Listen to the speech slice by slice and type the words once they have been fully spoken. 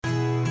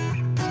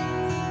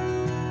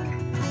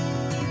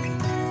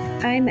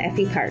I'm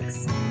Effie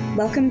Parks.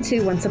 Welcome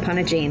to Once Upon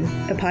a Gene,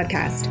 the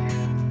podcast.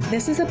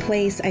 This is a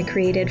place I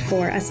created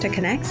for us to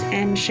connect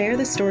and share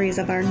the stories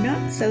of our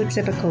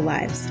not-so-typical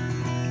lives.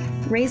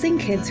 Raising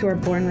kids who are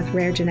born with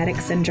rare genetic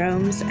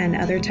syndromes and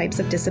other types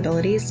of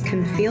disabilities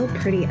can feel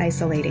pretty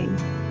isolating.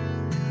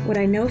 What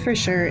I know for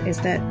sure is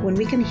that when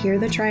we can hear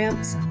the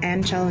triumphs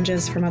and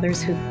challenges from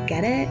others who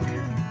get it,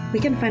 we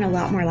can find a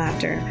lot more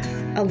laughter,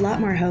 a lot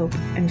more hope,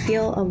 and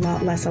feel a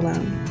lot less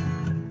alone.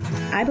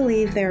 I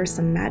believe there are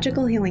some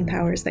magical healing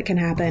powers that can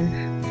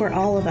happen for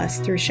all of us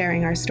through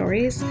sharing our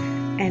stories,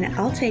 and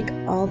I'll take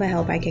all the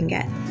help I can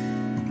get.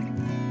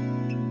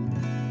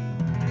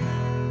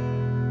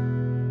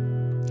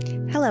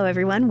 Hello,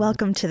 everyone.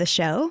 Welcome to the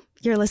show.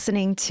 You're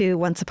listening to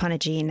Once Upon a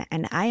Gene,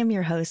 and I am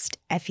your host,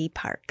 Effie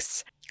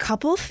Parks.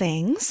 Couple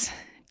things.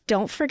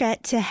 Don't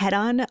forget to head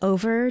on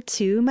over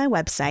to my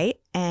website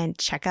and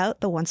check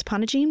out the Once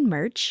Upon a Gene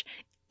merch.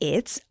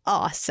 It's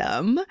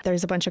awesome.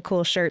 There's a bunch of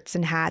cool shirts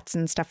and hats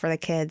and stuff for the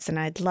kids, and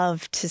I'd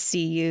love to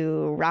see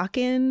you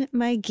rocking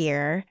my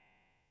gear.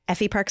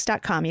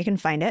 effieparks.com, you can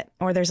find it,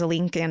 or there's a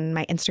link in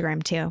my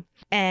Instagram too.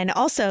 And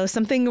also,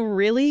 something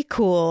really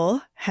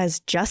cool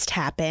has just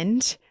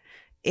happened.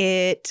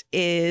 It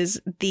is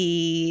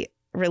the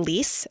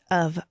release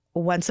of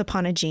Once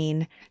Upon a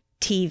Gene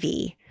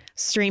TV,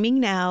 streaming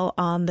now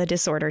on the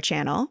Disorder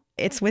Channel.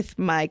 It's with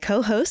my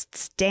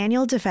co-hosts,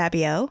 Daniel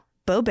DeFabio,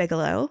 Bo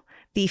Bigelow,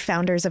 the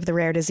founders of the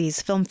Rare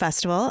Disease Film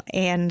Festival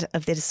and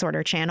of the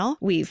Disorder Channel.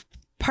 We've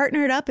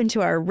partnered up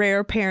into our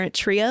Rare Parent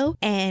Trio,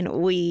 and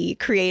we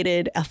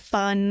created a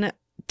fun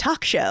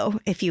talk show,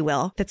 if you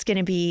will, that's going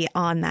to be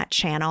on that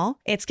channel.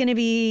 It's going to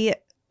be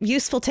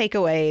useful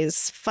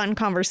takeaways, fun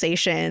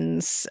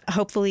conversations.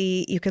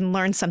 Hopefully you can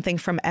learn something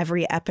from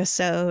every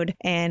episode,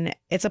 and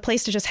it's a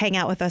place to just hang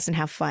out with us and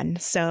have fun.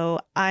 So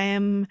I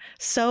am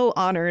so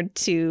honored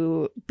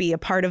to be a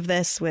part of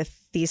this with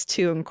these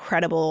two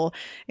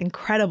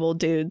incredible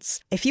dudes.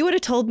 If you would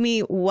have told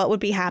me what would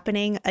be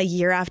happening a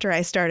year after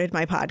I started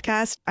my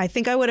podcast, I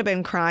think I would have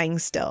been crying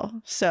still.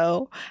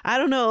 So I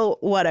don't know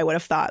what I would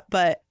have thought,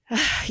 but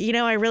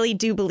I really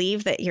do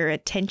believe that your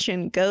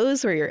attention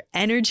goes where your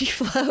energy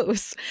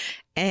flows.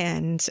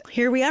 And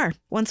here we are,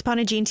 Once Upon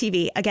a Gene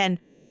TV. Again,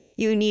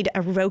 you need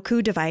a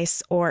Roku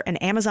device or an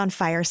Amazon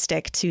Fire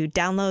Stick to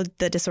download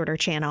the Disorder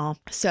Channel.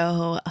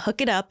 So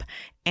hook it up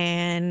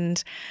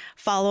and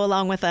follow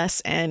along with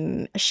us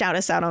and shout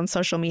us out on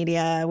social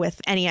media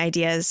with any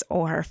ideas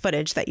or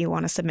footage that you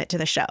want to submit to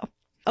the show.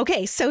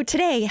 Okay, so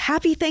today,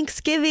 happy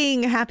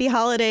Thanksgiving, happy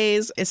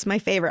holidays. It's my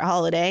favorite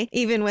holiday,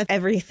 even with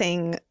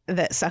everything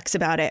that sucks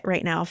about it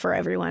right now for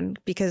everyone,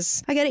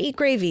 because I got to eat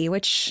gravy,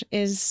 which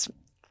is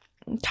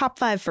top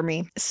 5 for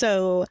me.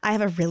 So I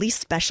have a really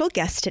special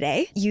guest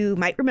today. You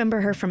might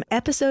remember her from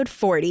episode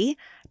 40,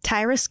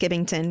 Tyra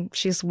Skibbington.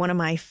 She's one of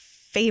my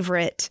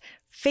favorite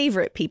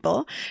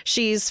people.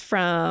 She's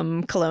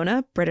from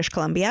Kelowna, British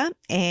Columbia,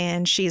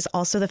 and she's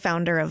also the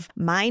founder of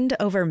Mind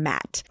Over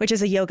Mat, which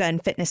is a yoga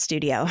and fitness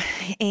studio.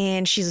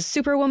 And she's a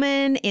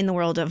superwoman in the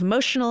world of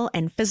emotional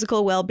and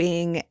physical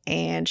well-being,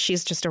 and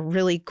she's just a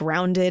really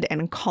grounded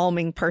and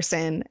calming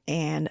person,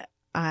 and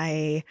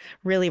I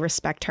really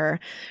respect her.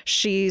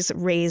 She's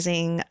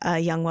raising a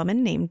young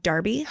woman named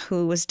Darby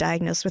who was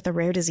diagnosed with a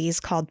rare disease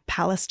called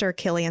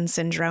Pallister-Killian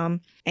syndrome.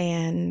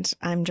 And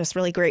I'm just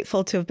really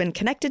grateful to have been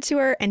connected to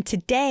her. And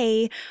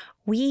today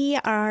we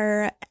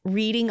are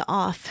reading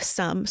off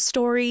some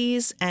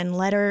stories and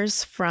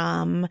letters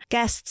from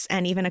guests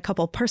and even a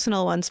couple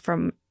personal ones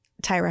from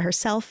Tyra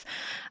herself,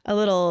 a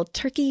little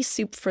turkey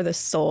soup for the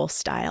soul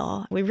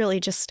style. We really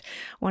just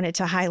wanted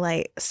to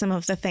highlight some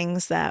of the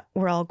things that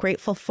we're all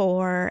grateful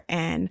for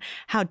and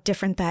how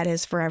different that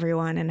is for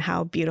everyone and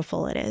how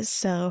beautiful it is.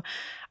 So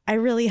I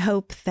really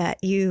hope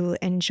that you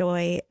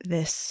enjoy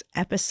this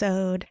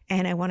episode,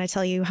 and I want to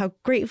tell you how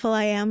grateful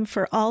I am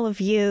for all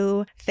of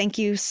you. Thank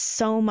you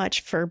so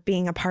much for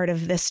being a part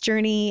of this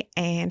journey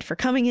and for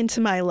coming into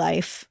my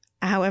life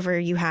however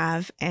you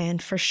have,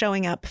 and for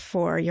showing up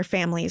for your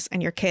families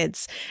and your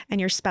kids and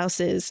your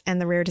spouses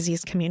and the rare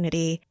disease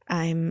community.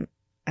 I'm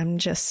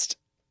just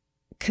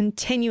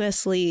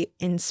continuously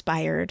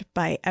inspired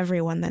by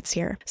everyone that's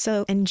here.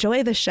 So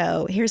enjoy the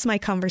show. Here's my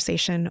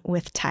conversation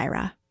with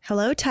Tyra.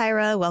 Hello,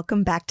 Tyra.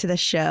 Welcome back to the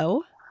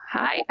show.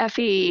 Hi,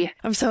 Effie.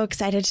 I'm so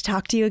excited to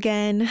talk to you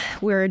again.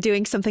 We're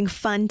doing something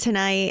fun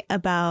tonight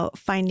about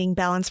finding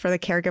balance for the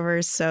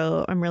caregivers,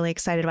 so I'm really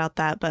excited about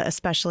that, but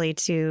especially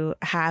to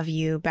have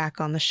you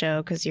back on the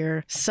show because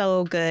you're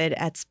so good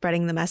at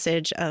spreading the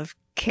message of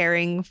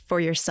caring for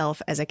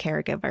yourself as a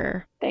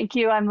caregiver. Thank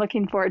you. I'm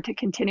looking forward to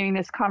continuing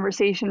this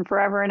conversation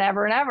forever and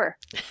ever and ever.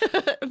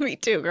 Me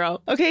too,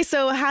 girl. Okay,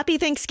 so happy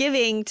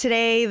Thanksgiving.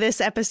 Today,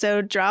 this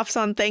episode drops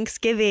on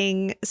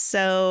Thanksgiving.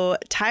 So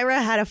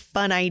Tyra had a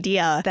fun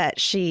idea that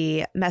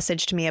she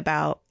messaged me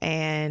about.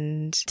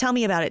 And tell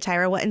me about it,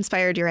 Tyra. What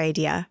inspired your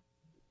idea?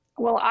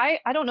 Well, I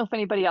don't know if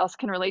anybody else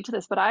can relate to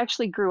this, but I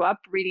actually grew up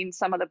reading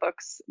some of the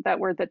books that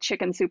were the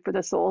Chicken Soup for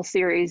the Soul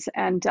series.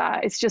 And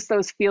it's just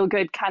those feel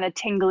good kind of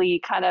tingly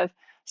kind of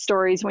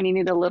stories when you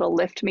need a little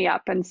lift me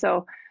up. And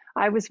so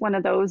I was one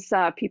of those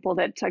people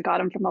that got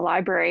them from the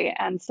library.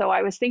 And so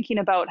I was thinking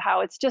about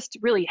how it's just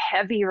really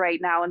heavy right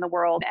now in the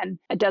world, and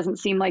it doesn't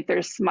seem like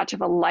there's much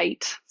of a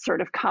light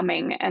sort of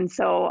coming. And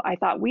so I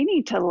thought we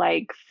need to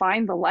like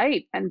find the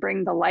light and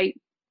bring the light,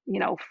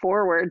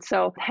 forward.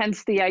 So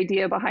hence the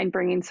idea behind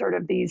bringing sort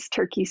of these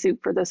turkey soup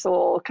for the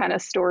soul kind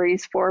of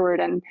stories forward,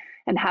 and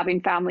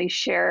having families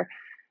share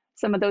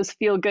some of those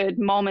feel good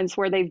moments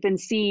where they've been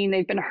seen,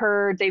 they've been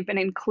heard, they've been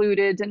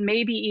included, and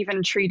maybe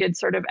even treated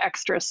sort of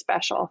extra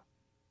special.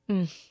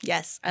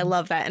 Yes, I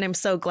love that. And I'm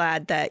so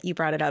glad that you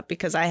brought it up,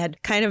 because I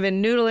had kind of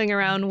been noodling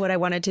around what I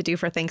wanted to do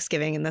for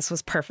Thanksgiving, and this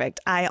was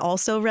perfect. I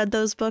also read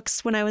those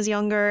books when I was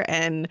younger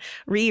and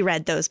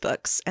reread those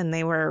books, and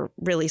they were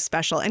really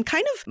special and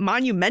kind of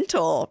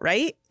monumental,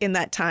 right, in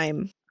that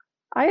time.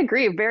 I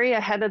agree. Very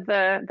ahead of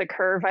the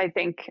curve, I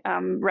think,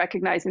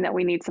 recognizing that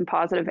we need some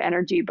positive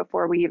energy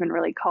before we even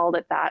really called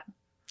it that.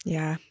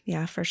 Yeah,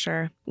 for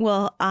sure.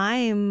 Well,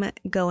 I'm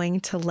going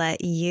to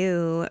let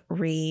you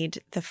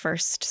read the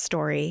first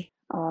story.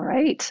 All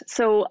right.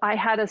 So I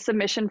had a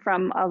submission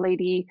from a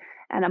lady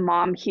and a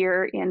mom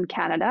here in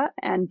Canada,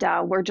 and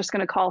we're just going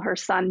to call her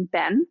son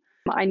Ben.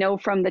 I know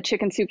from the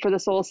Chicken Soup for the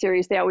Soul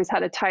series, they always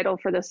had a title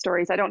for the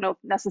stories. I don't know if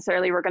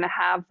necessarily we're going to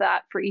have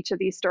that for each of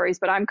these stories,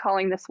 but I'm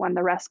calling this one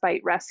The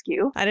Respite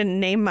Rescue. I didn't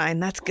name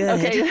mine. That's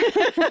good.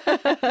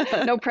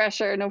 Okay. No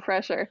pressure.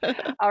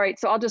 All right.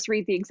 So I'll just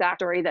read the exact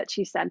story that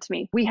she sent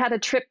me. We had a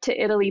trip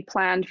to Italy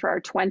planned for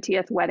our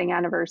 20th wedding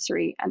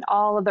anniversary, and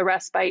all of the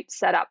respite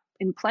set up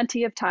in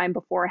plenty of time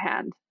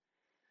beforehand.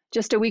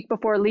 Just a week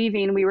before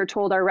leaving, we were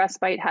told our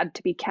respite had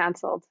to be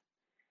canceled.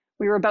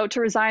 We were about to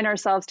resign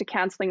ourselves to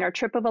canceling our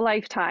trip of a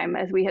lifetime,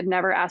 as we had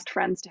never asked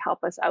friends to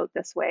help us out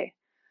this way,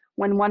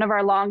 when one of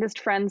our longest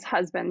friends'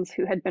 husbands,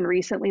 who had been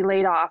recently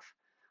laid off,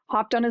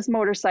 hopped on his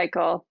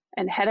motorcycle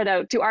and headed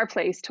out to our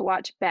place to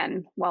watch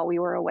Ben while we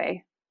were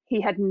away.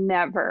 He had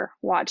never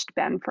watched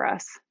Ben for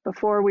us.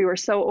 Before, we were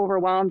so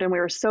overwhelmed and we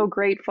were so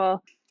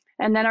grateful.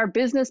 And then our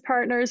business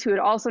partners, who had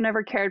also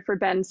never cared for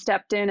Ben,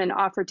 stepped in and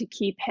offered to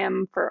keep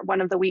him for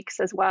one of the weeks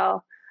as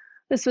well.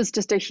 This was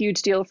just a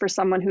huge deal for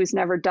someone who's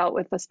never dealt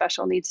with a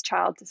special needs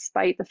child,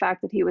 despite the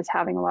fact that he was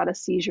having a lot of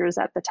seizures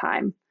at the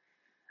time.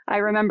 I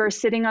remember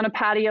sitting on a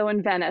patio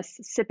in Venice,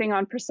 sipping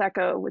on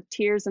Prosecco with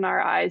tears in our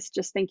eyes,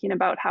 just thinking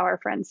about how our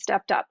friends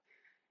stepped up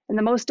in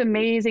the most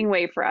amazing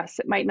way for us.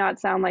 It might not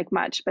sound like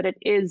much, but it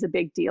is a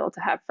big deal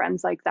to have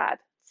friends like that.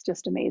 It's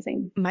just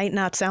amazing. Might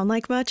not sound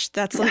like much.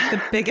 That's like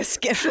the biggest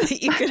gift that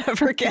you could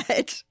ever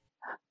get.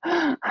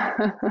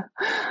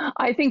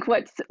 I think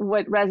what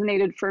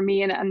resonated for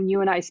me, and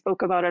you and I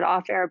spoke about it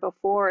off air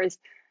before, is,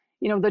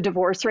 the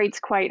divorce rate's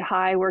quite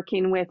high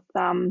working with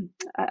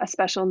a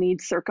special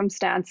needs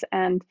circumstance.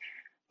 And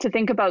to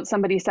think about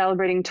somebody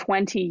celebrating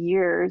 20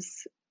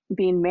 years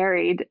being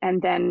married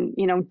and then,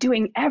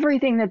 doing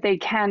everything that they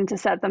can to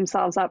set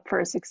themselves up for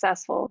a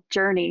successful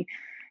journey,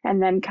 and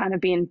then kind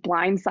of being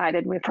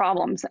blindsided with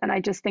problems. And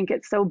I just think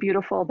it's so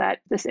beautiful that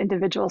this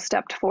individual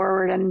stepped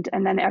forward and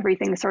then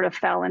everything sort of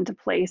fell into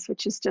place,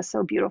 which is just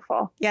so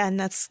beautiful. Yeah. And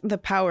that's the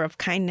power of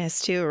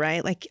kindness too,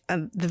 right? Like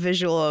the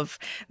visual of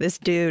this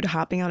dude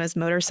hopping on his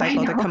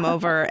motorcycle to come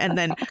over, and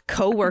then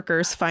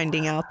coworkers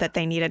finding out that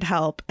they needed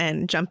help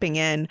and jumping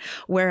in.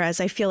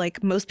 Whereas I feel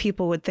like most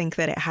people would think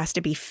that it has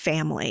to be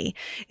family.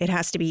 It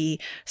has to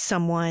be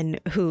someone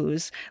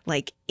who's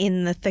like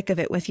in the thick of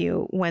it with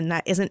you, when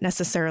that isn't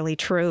necessarily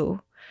true.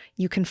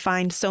 You can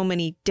find so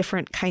many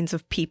different kinds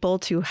of people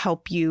to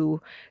help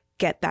you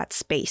get that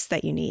space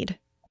that you need.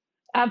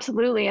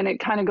 Absolutely. And it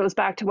kind of goes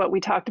back to what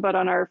we talked about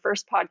on our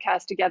first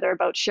podcast together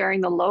about sharing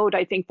the load.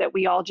 I think that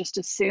we all just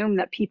assume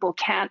that people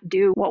can't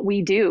do what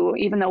we do,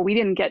 even though we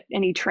didn't get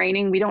any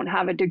training. We don't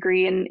have a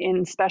degree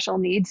in special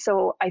needs.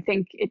 So I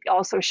think it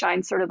also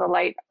shines sort of the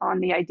light on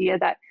the idea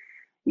that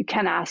you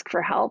can ask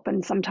for help.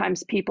 And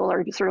sometimes people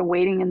are sort of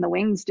waiting in the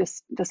wings,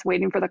 just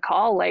waiting for the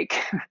call,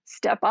 like,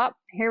 step up,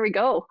 here we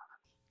go.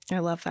 I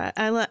love that.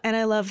 I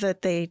love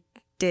that they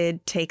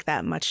did take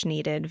that much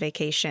needed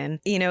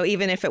vacation.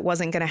 Even if it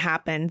wasn't going to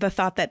happen, the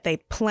thought that they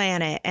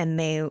plan it and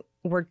they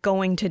were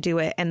going to do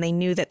it and they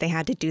knew that they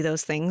had to do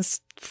those things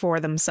for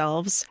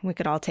themselves, we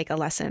could all take a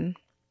lesson.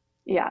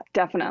 Yeah,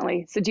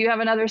 definitely. So do you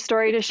have another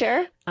story to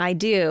share? I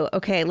do.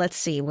 Okay, let's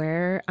see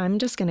where I'm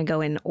just going to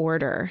go in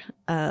order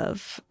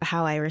of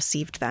how I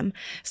received them.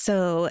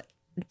 So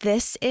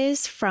this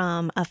is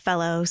from a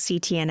fellow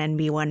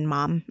CTNNB1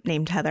 mom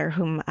named Heather,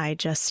 whom I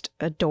just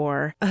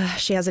adore.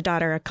 She has a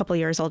daughter a couple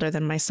years older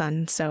than my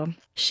son, so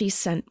she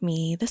sent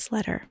me this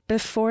letter.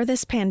 Before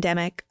this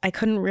pandemic, I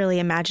couldn't really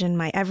imagine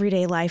my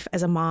everyday life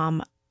as a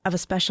mom of a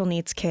special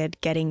needs kid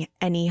getting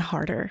any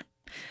harder.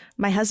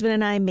 My husband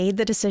and I made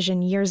the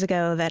decision years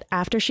ago that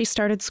after she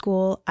started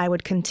school, I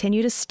would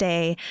continue to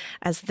stay,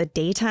 as the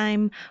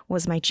daytime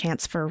was my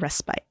chance for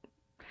respite.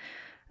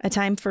 A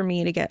time for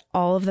me to get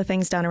all of the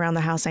things done around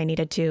the house I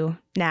needed to,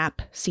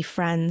 nap, see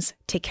friends,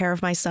 take care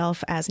of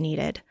myself as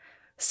needed.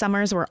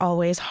 Summers were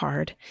always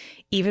hard,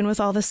 even with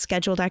all the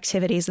scheduled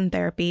activities and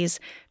therapies,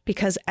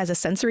 because as a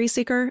sensory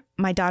seeker,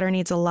 my daughter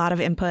needs a lot of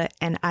input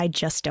and I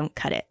just don't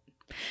cut it.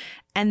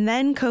 And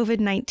then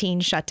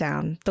COVID-19 shut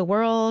down the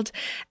world,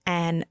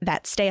 and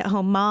that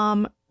stay-at-home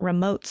mom,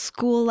 remote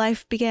school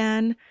life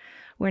began.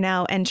 We're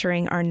now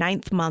entering our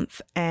 9th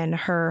month and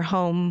her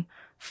home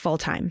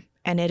full-time,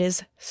 and it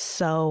is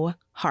so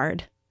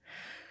hard.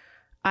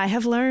 I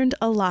have learned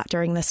a lot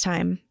during this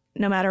time.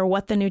 No matter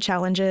what the new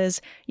challenge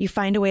is, you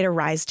find a way to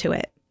rise to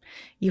it.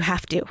 You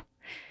have to.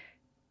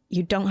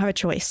 You don't have a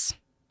choice.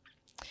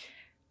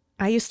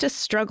 I used to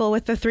struggle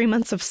with the 3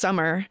 months of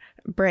summer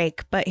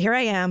break, but here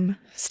I am,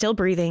 still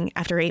breathing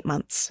after 8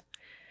 months.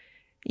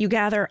 You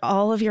gather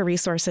all of your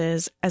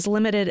resources, as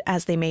limited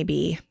as they may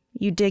be.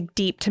 You dig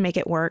deep to make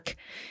it work.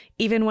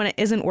 Even when it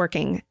isn't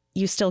working,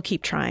 you still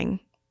keep trying,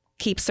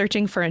 keep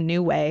searching for a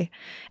new way,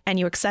 and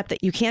you accept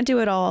that you can't do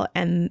it all,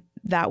 and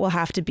that will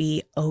have to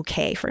be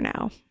okay for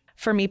now.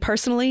 For me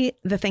personally,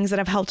 the things that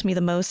have helped me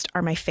the most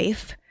are my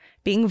faith,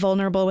 being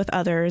vulnerable with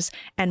others,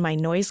 and my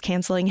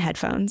noise-canceling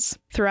headphones.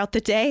 Throughout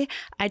the day,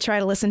 I try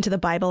to listen to the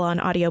Bible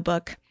on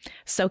audiobook,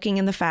 soaking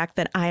in the fact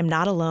that I am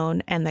not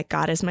alone and that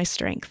God is my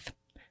strength.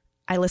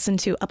 I listen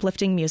to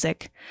uplifting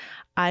music.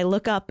 I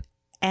look up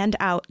and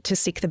out to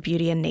seek the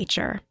beauty in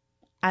nature.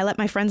 I let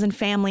my friends and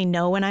family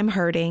know when I'm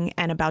hurting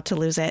and about to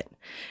lose it.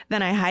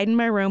 Then I hide in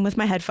my room with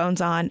my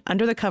headphones on,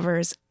 under the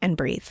covers, and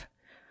breathe.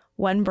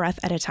 One breath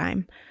at a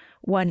time,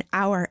 1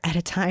 hour at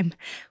a time,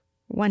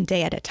 1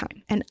 day at a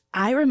time. And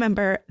I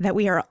remember that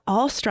we are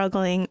all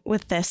struggling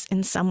with this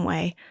in some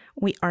way.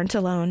 We aren't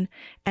alone,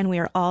 and we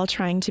are all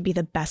trying to be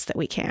the best that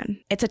we can.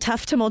 It's a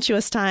tough,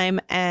 tumultuous time,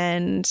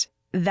 and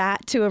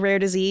that to a rare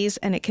disease,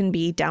 and it can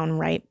be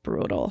downright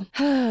brutal.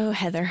 Oh,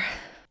 Heather,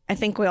 I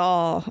think we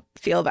all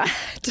feel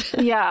that.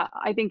 Yeah,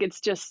 I think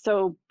it's just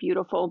so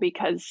beautiful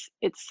because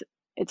it's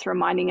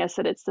reminding us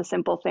that it's the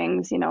simple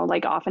things,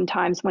 like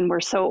oftentimes when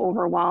we're so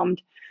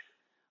overwhelmed,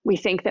 we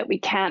think that we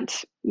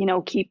can't,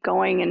 keep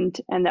going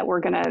and that we're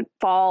going to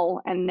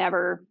fall and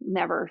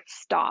never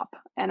stop.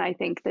 And I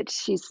think that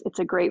it's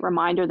a great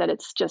reminder that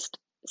it's just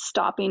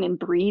stopping and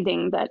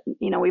breathing, that,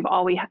 we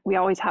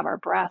always have our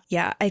breath.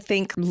 Yeah, I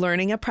think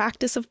learning a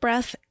practice of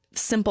breath,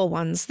 simple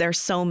ones, there's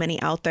so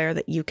many out there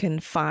that you can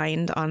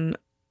find on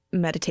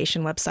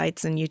meditation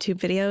websites and YouTube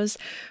videos,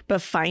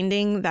 but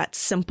finding that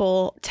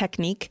simple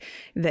technique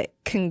that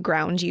can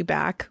ground you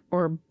back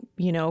or,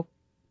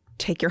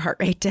 take your heart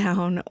rate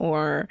down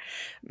or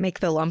make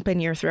the lump in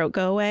your throat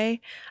go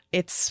away.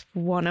 It's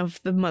one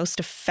of the most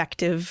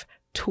effective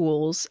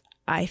tools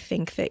I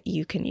think that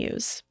you can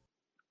use.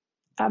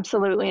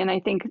 Absolutely. And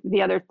I think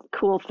the other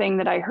cool thing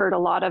that I heard a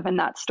lot of in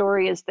that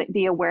story is that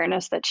the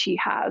awareness that she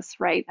has,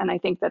 right? And I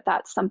think that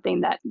that's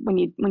something that when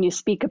you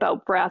speak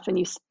about breath and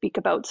you speak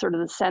about sort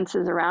of the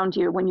senses around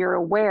you, when you're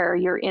aware,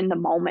 you're in the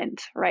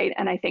moment, right?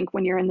 And I think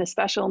when you're in the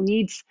special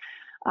needs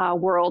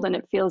world and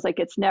it feels like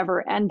it's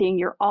never ending,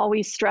 you're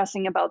always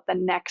stressing about the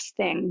next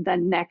thing,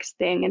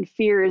 and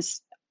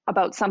fears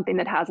about something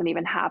that hasn't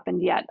even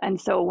happened yet.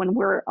 And so when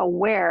we're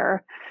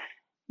aware,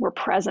 we're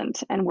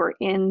present and we're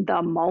in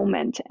the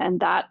moment. And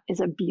that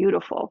is a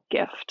beautiful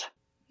gift.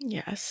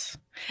 Yes.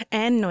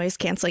 And noise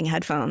canceling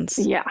headphones.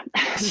 Yeah,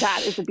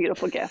 that is a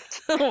beautiful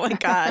gift. Oh my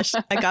gosh.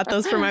 I got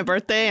those for my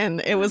birthday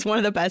and it was one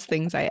of the best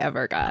things I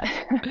ever got.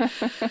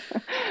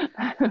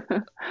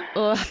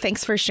 Oh,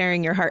 thanks for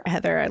sharing your heart,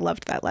 Heather. I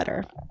loved that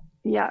letter.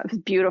 Yeah, it was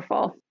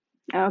beautiful.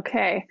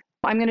 Okay.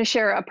 I'm going to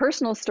share a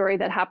personal story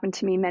that happened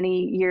to me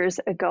many years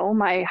ago.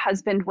 My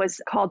husband was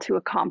called to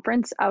a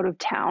conference out of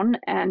town,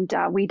 and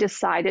we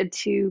decided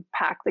to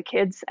pack the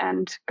kids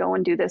and go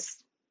and do this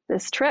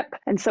trip.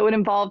 And so it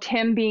involved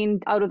him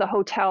being out of the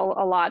hotel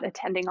a lot,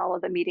 attending all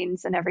of the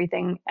meetings and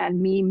everything,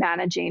 and me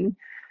managing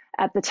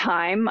at the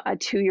time a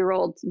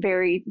 2-year-old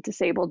very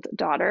disabled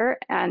daughter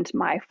and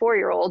my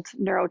 4-year-old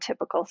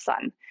neurotypical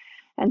son.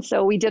 And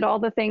so we did all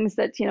the things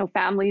that,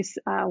 families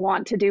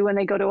want to do when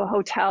they go to a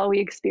hotel. We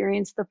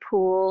experienced the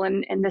pool.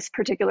 And in this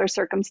particular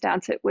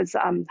circumstance, it was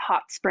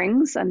hot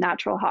springs, a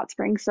natural hot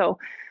spring. So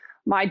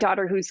my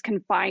daughter, who's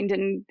confined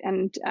and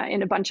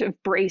in a bunch of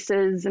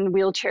braces and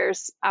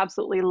wheelchairs,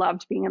 absolutely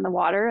loved being in the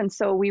water. And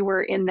so we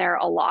were in there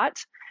a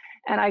lot.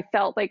 And I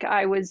felt like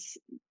I was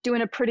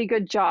doing a pretty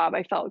good job.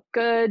 I felt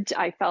good.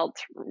 I felt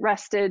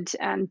rested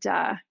and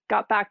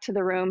got back to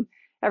the room.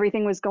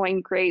 Everything was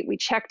going great. We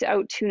checked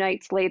out 2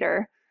 nights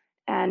later.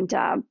 And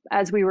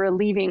as we were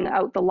leaving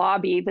out the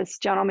lobby, this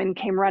gentleman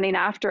came running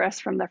after us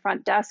from the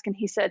front desk. And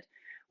he said,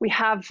 "We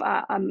have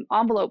an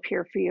envelope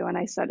here for you." And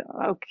I said,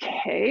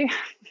 "Okay."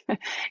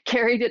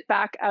 Carried it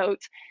back out.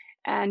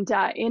 And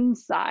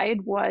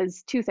inside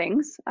was 2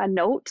 things, a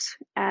note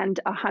and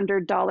a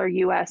 $100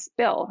 US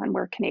bill. And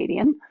we're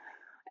Canadian.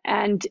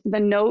 And the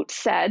note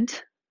said,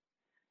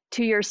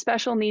 "To your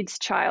special needs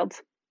child,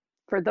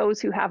 for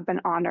those who have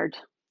been honored,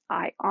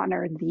 I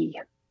honor thee."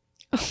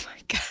 Oh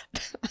my God.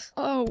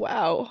 Oh,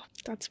 wow.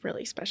 That's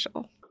really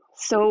special.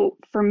 So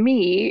for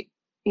me,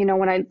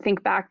 when I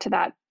think back to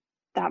that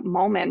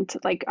moment,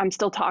 like I'm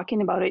still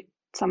talking about it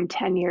some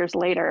 10 years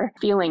later,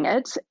 feeling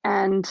it.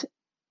 And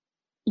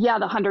yeah,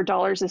 the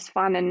 $100 is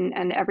fun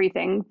and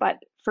everything. But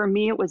for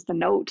me, it was the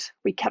note.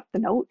 We kept the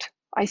note.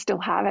 I still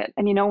have it.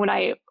 And when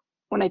I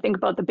when I think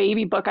about the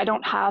baby book, I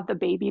don't have the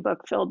baby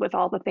book filled with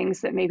all the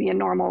things that maybe a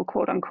normal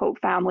quote unquote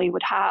family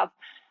would have.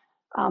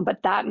 But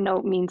that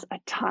note means a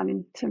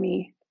ton to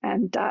me.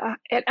 And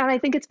I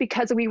think it's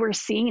because we were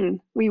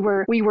seen. We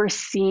were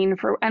seen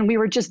for, and we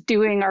were just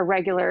doing our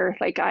regular,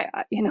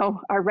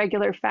 our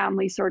regular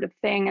family sort of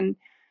thing.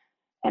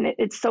 And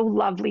it's so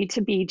lovely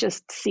to be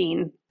just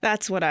seen.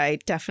 That's what I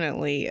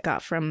definitely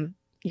got from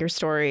your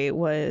story,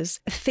 was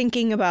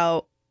thinking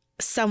about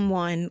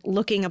someone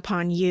looking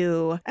upon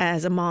you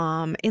as a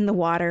mom in the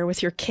water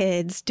with your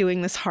kids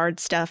doing this hard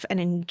stuff and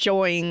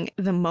enjoying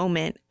the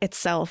moment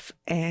itself,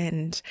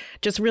 and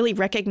just really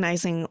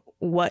recognizing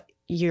what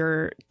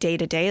your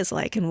day-to-day is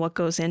like and what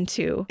goes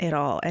into it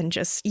all. And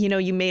just,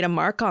 you made a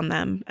mark on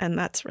them, and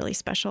that's really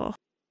special.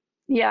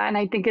 Yeah. And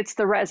I think it's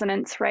the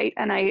resonance, right?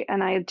 And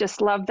I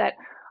just love that.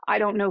 I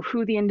don't know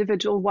who the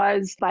individual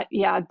was, but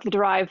yeah, the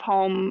drive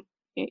home,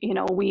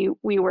 we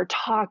were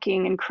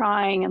talking and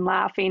crying and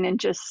laughing, and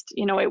just,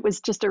 it was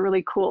just a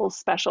really cool,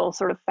 special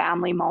sort of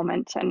family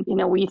moment. And,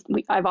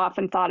 I've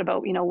often thought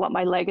about, what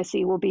my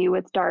legacy will be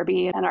with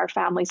Darby and our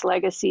family's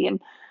legacy.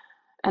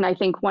 And I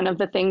think one of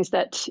the things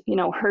that,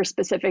 her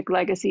specific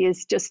legacy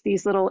is just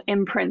these little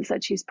imprints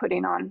that she's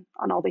putting on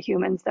all the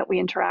humans that we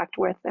interact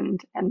with. And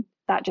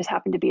that just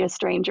happened to be a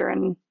stranger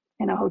in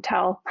a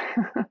hotel.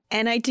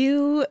 And I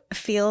do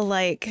feel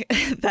like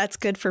that's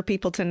good for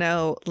people to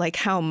know, like,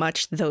 how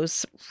much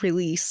those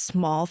really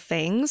small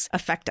things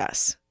affect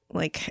us.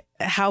 Like,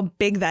 how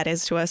big that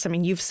is to us. I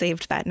mean, you've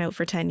saved that note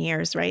for 10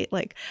 years, right?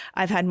 Like,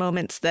 I've had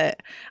moments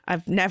that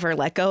I've never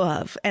let go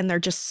of, and they're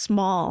just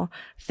small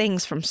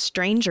things from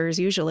strangers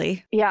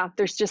usually. Yeah,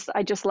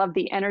 I just love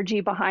the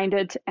energy behind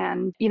it.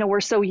 And, we're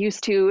so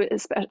used to,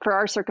 for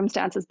our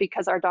circumstances,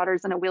 because our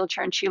daughter's in a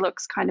wheelchair and she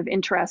looks kind of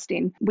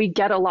interesting, we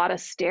get a lot of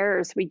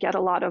stares. We get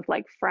a lot of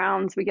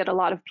frowns. We get a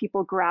lot of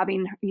people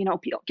grabbing,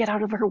 people, get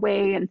out of her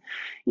way. And,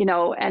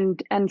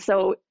 and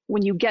so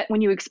when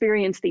you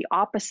experience the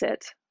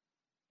opposite,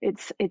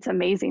 it's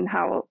amazing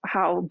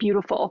how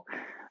beautiful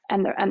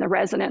and the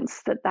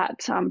resonance that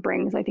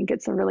brings. I think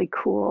it's a really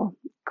cool,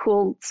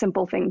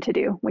 simple thing to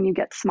do when you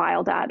get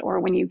smiled at, or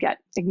when you get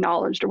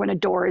acknowledged, or when a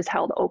door is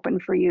held open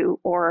for you,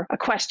 or a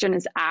question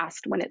is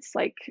asked when it's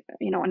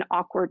an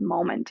awkward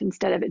moment.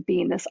 Instead of it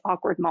being this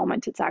awkward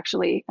moment, it's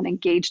actually an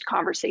engaged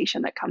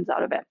conversation that comes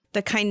out of it.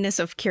 The kindness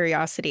of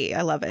curiosity.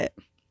 I love it.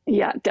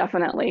 Yeah,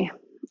 definitely.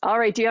 All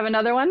right. Do you have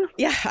another one?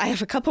 Yeah, I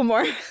have a couple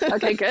more.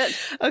 Okay, good.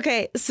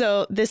 Okay.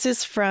 So this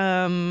is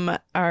from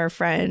our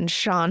friend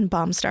Sean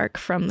Baumstark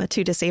from the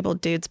Two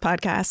Disabled Dudes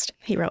podcast.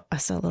 He wrote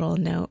us a little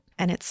note,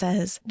 and it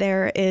says,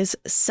 "There is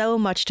so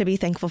much to be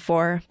thankful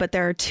for, but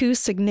there are two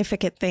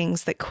significant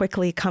things that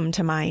quickly come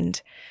to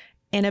mind.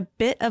 In a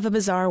bit of a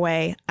bizarre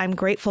way, I'm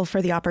grateful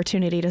for the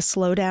opportunity to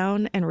slow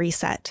down and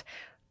reset.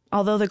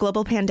 Although the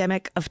global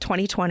pandemic of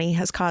 2020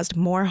 has caused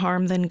more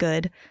harm than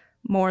good,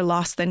 more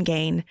loss than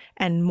gain,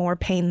 and more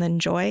pain than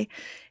joy,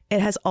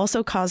 it has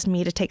also caused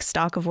me to take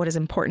stock of what is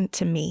important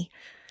to me.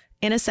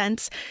 In a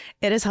sense,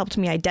 it has helped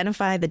me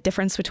identify the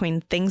difference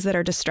between things that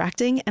are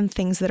distracting and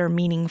things that are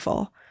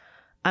meaningful.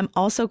 I'm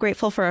also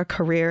grateful for a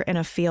career in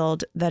a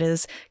field that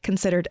is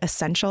considered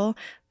essential,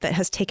 that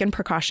has taken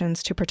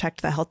precautions to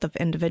protect the health of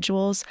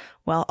individuals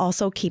while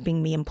also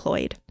keeping me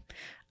employed.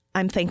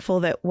 I'm thankful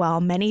that while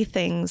many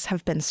things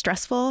have been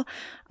stressful,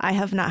 I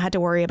have not had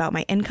to worry about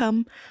my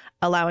income,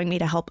 allowing me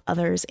to help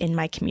others in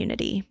my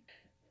community."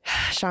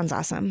 Sean's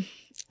awesome.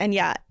 And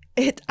yeah,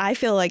 I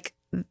feel like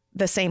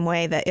the same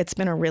way that it's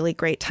been a really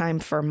great time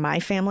for my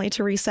family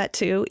to reset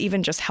too,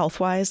 even just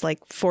health-wise.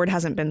 Like, Ford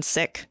hasn't been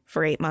sick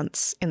for 8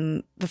 months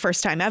in the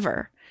first time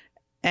ever.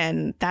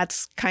 And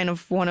that's kind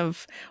of one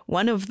of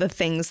the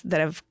things that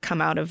have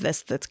come out of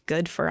this that's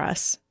good for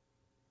us.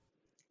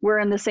 We're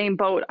in the same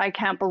boat. I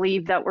can't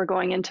believe that we're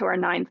going into our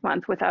 9th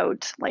month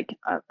without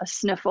a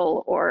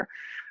sniffle, or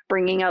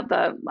bringing out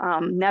the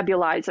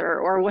nebulizer,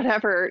 or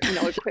whatever,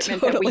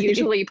 equipment that we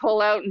usually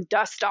pull out and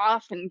dust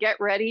off and get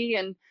ready.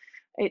 And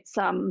it's,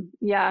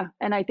 yeah.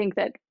 And I think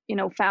that,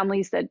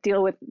 families that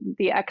deal with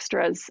the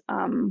extras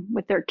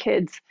with their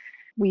kids,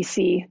 we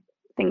see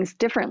things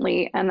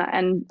differently.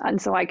 And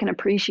so I can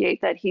appreciate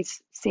that he's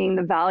seeing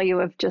the value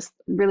of just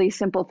really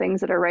simple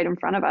things that are right in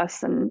front of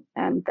us, and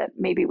that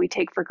maybe we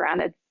take for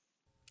granted.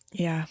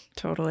 Yeah,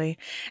 totally.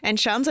 And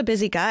Sean's a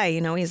busy guy.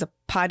 He's a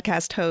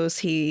podcast host.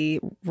 He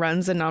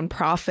runs a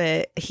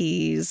nonprofit.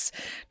 He's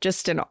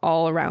just an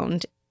all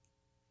around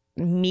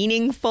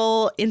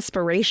meaningful,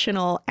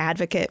 inspirational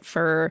advocate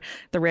for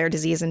the rare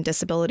disease and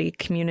disability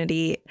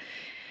community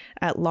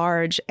at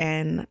large.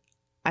 And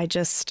I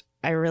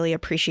really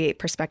appreciate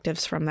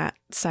perspectives from that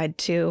side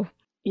too.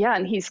 Yeah,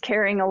 and he's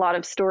carrying a lot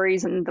of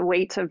stories and the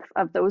weight of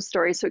those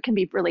stories, so it can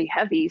be really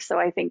heavy. So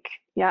I think,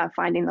 yeah,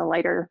 finding the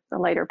lighter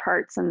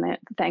parts, and the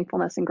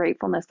thankfulness and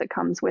gratefulness that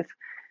comes with,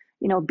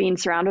 being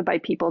surrounded by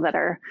people that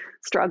are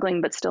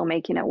struggling but still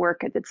making it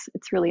work.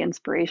 It's really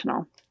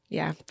inspirational.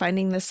 Yeah,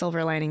 finding the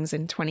silver linings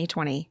in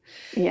 2020.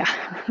 Yeah.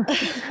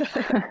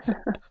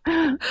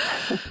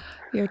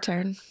 Your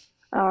turn.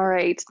 All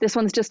right. This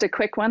one's just a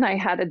quick one. I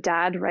had a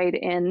dad write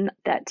in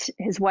that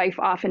his wife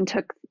often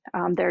took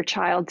their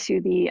child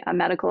to the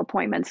medical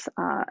appointments,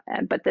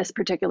 but this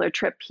particular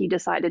trip, he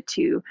decided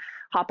to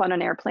hop on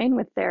an airplane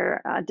with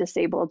their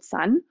disabled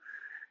son.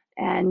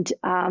 And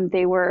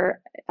they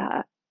were,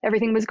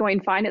 everything was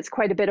going fine. It's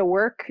quite a bit of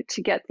work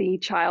to get the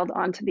child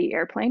onto the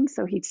airplane.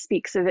 So he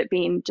speaks of it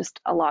being just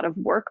a lot of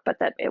work, but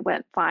that it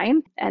went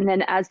fine. And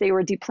then as they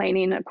were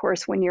deplaning, of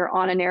course, when you're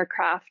on an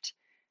aircraft,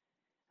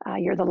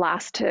 you're the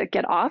last to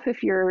get off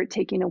if you're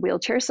taking a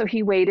wheelchair. So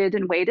he waited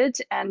and waited.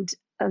 And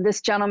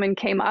this gentleman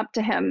came up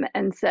to him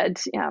and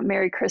said,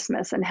 Merry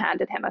Christmas, and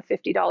handed him a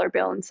 $50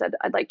 bill and said,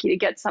 I'd like you to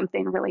get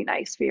something really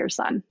nice for your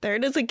son. There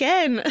it is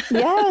again.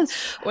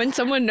 Yes. When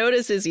someone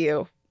notices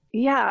you.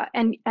 Yeah.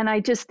 And I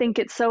just think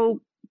it's so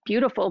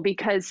beautiful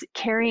because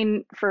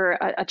caring for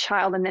a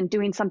child and then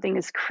doing something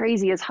as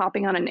crazy as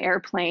hopping on an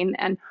airplane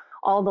and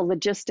all the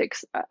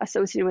logistics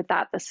associated with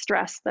that, the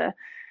stress, the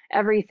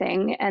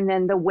everything, and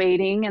then the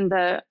waiting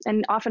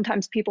and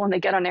oftentimes people, when they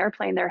get on an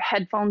airplane, their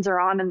headphones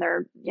are on and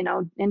they're,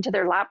 into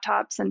their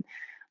laptops. And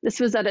this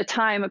was at a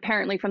time,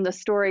 apparently from the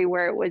story,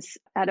 where it was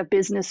at a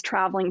business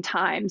traveling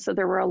time. So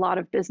there were a lot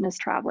of business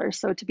travelers.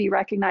 So to be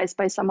recognized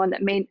by someone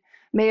that may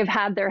have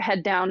had their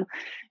head down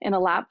in a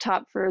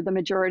laptop for the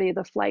majority of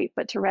the flight,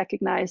 but to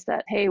recognize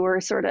that, hey,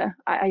 we're sort of,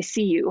 I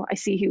see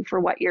you for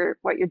what you're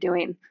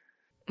doing.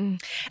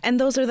 And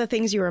those are the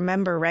things you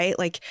remember, right?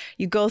 Like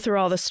you go through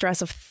all the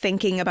stress of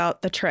thinking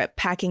about the trip,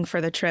 packing for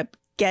the trip,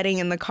 getting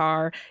in the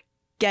car,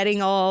 getting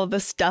all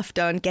the stuff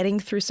done, getting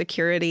through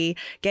security,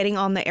 getting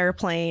on the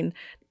airplane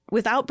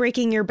without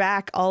breaking your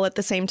back all at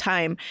the same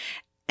time.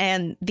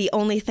 And the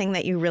only thing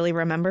that you really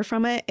remember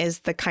from it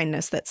is the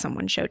kindness that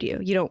someone showed you.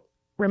 You don't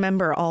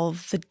remember all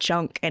of the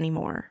junk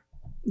anymore.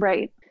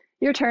 Right.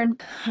 Your turn.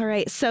 All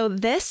right. So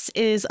this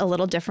is a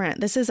little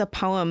different. This is a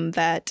poem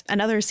that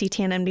another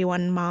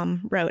CTNNB1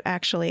 mom wrote,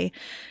 actually,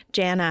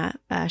 Jana.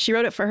 She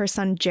wrote it for her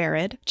son,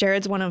 Jared.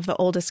 Jared's one of the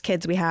oldest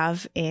kids we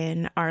have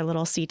in our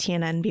little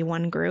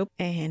CTNNB1 group.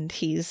 And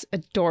he's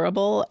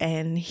adorable.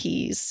 And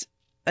he's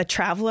a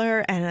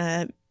traveler and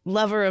a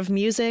lover of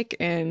music.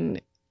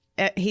 And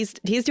he's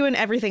doing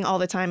everything all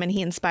the time. And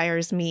he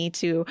inspires me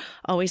to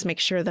always make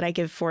sure that I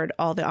give Ford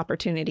all the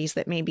opportunities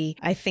that maybe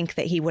I think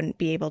that he wouldn't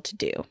be able to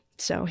do.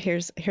 So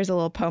here's a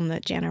little poem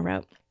that Jana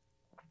wrote.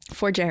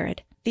 For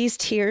Jared. These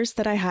tears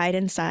that I hide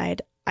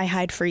inside, I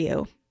hide for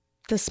you.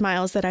 The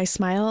smiles that I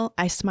smile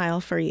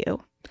for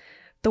you.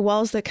 The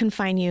walls that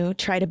confine you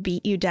try to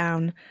beat you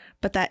down,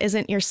 but that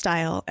isn't your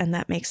style, and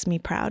that makes me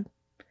proud.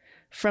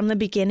 From the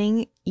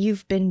beginning,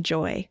 you've been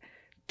joy.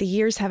 The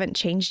years haven't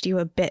changed you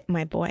a bit,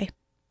 my boy.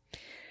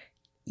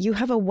 You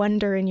have a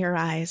wonder in your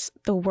eyes,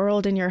 the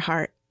world in your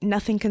heart.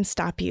 Nothing can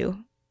stop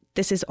you.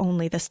 This is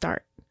only the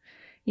start.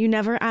 You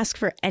never ask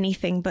for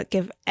anything but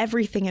give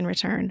everything in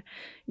return.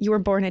 You were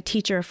born a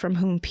teacher from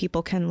whom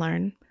people can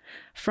learn.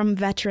 From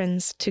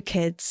veterans to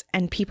kids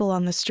and people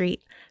on the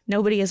street,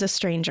 nobody is a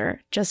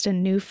stranger, just a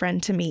new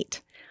friend to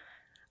meet.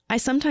 I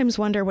sometimes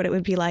wonder what it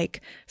would be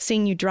like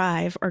seeing you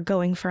drive or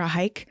going for a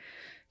hike.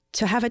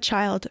 To have a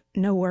child,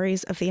 no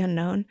worries of the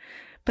unknown.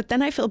 But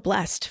then I feel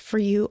blessed, for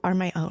you are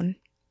my own.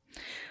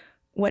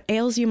 What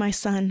ails you, my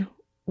son?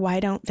 Why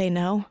don't they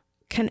know?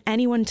 Can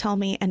anyone tell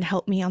me and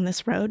help me on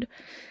this road?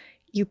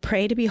 You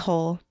pray to be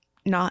whole,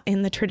 not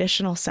in the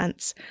traditional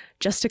sense,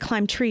 just to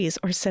climb trees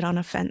or sit on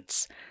a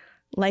fence.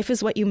 Life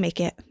is what you make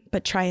it,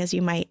 but try as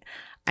you might.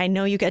 I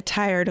know you get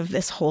tired of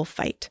this whole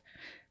fight.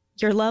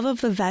 Your love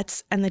of the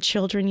vets and the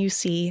children you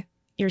see,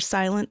 you're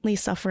silently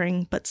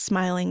suffering but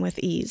smiling with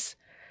ease.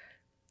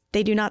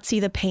 They do not see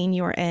the pain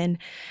you are in.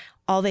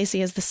 All they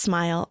see is the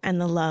smile and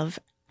the love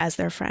as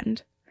their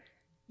friend.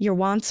 Your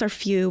wants are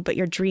few, but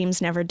your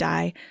dreams never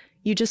die.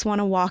 You just want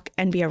to walk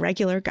and be a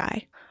regular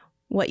guy.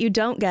 What you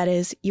don't get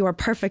is you are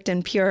perfect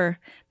and pure.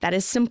 That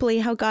is simply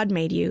how God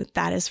made you,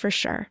 that is for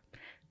sure.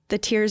 The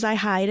tears I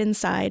hide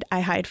inside,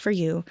 I hide for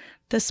you.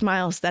 The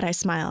smiles that I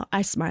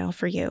smile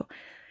for you.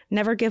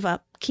 Never give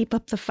up, keep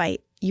up the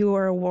fight. You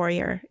are a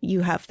warrior,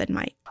 you have the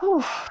might.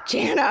 Oh,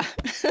 Jana.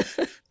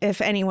 If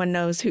anyone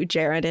knows who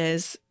Jared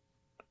is,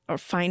 or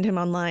find him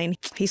online,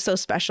 he's so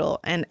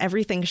special. And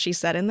everything she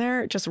said in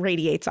there just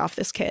radiates off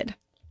this kid.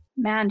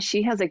 Man,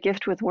 she has a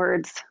gift with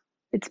words.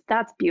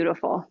 That's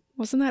beautiful.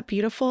 Wasn't that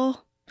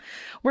beautiful?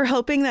 We're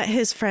hoping that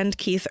his friend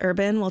Keith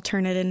Urban will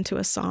turn it into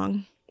a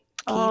song.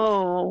 Keith.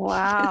 Oh,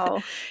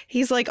 wow.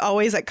 He's like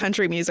always at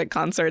country music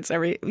concerts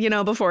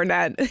before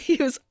Ned. He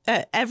was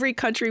at every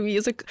country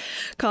music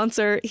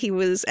concert. He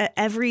was at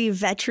every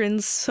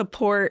veterans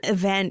support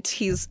event.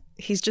 He's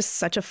just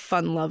such a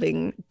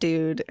fun-loving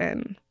dude,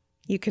 and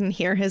you can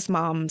hear his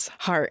mom's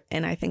heart,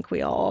 and I think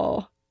we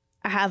all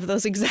have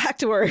those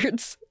exact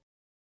words.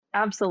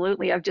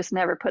 Absolutely. I've just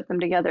never put them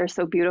together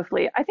so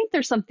beautifully. I think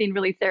there's something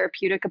really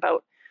therapeutic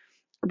about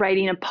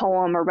writing a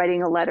poem or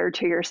writing a letter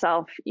to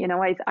yourself.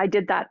 I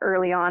did that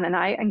early on, and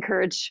I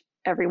encourage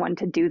everyone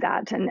to do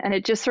that. And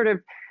it just sort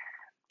of,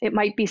 it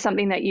might be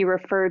something that you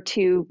refer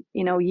to,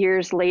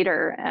 years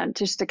later, and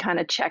just to kind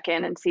of check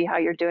in and see how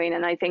you're doing.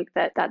 And I think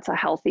that that's a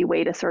healthy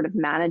way to sort of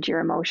manage your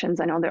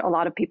emotions. I know that a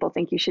lot of people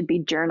think you should be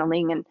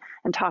journaling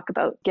and talk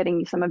about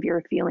getting some of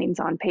your feelings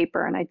on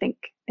paper. And I think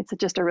it's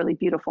just a really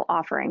beautiful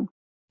offering.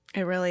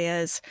 It really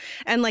is.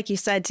 And like you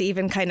said, to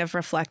even kind of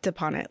reflect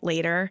upon it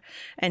later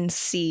and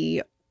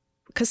see,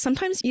 because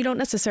sometimes you don't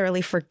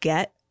necessarily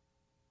forget,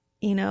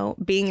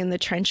 being in the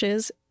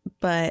trenches,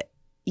 but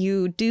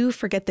you do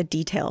forget the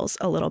details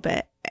a little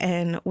bit.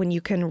 And when you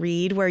can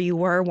read where you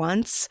were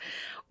once,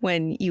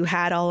 when you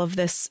had all of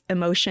this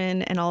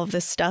emotion and all of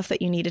this stuff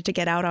that you needed to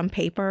get out on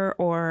paper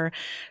or,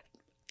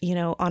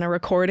 on a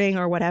recording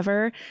or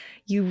whatever,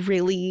 you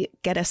really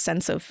get a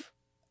sense of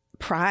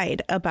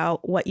pride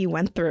about what you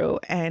went through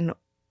and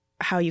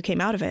how you came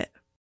out of it.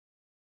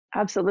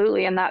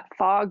 Absolutely. And that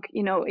fog,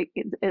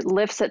 it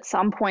lifts at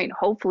some point,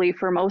 hopefully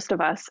for most of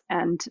us.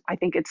 And I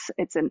think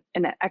it's an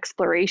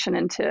exploration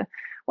into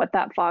what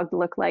that fog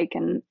looked like.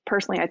 And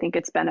personally, I think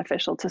it's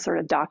beneficial to sort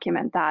of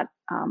document that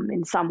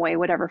in some way,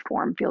 whatever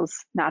form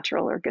feels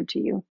natural or good to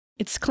you.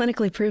 It's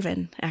clinically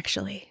proven,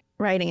 actually,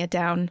 writing it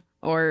down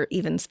or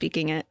even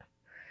speaking it.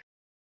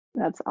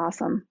 That's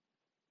awesome.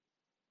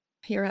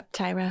 You're up,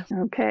 Tyra.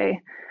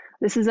 Okay.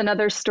 This is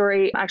another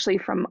story actually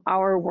from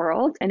our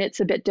world, and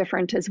it's a bit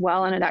different as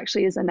well. And it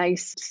actually is a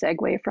nice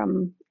segue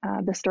from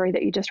the story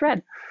that you just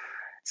read.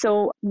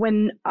 So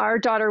when our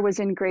daughter was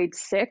in grade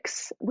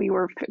 6, we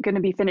were going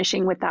to be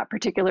finishing with that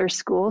particular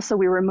school. So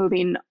we were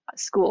moving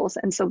schools.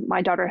 And so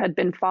my daughter had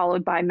been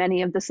followed by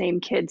many of the same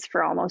kids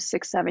for almost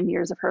 6-7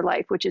 years of her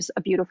life, which is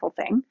a beautiful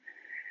thing.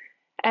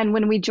 And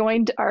when we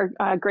joined our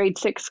grade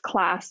 6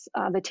 class,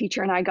 the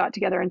teacher and I got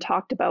together and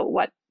talked about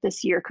what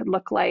this year could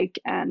look like.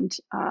 And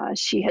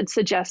she had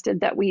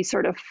suggested that we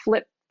sort of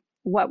flip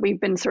what we've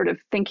been sort of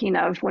thinking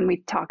of when we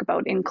talk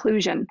about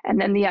inclusion. And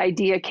then the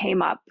idea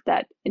came up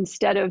that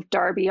instead of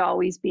Darby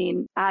always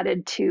being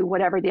added to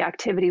whatever the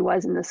activity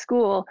was in the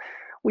school,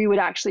 we would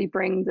actually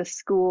bring the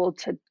school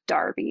to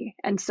Darby.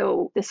 And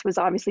so this was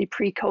obviously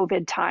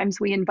pre-COVID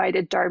times. We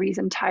invited Darby's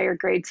entire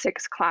grade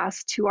 6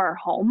 class to our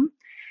home.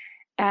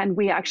 And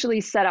we actually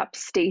set up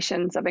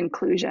stations of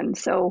inclusion.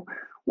 So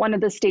one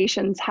of the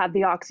stations had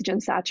the oxygen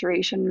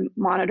saturation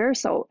monitor.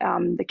 So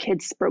the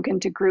kids broke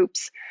into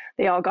groups.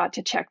 They all got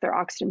to check their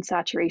oxygen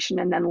saturation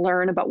and then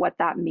learn about what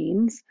that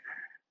means.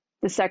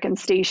 The second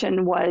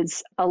station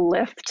was a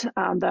lift,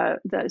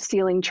 the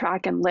ceiling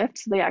track and lift.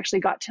 So they actually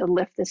got to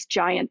lift this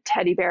giant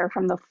teddy bear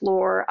from the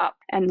floor up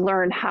and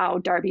learn how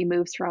Darby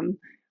moves from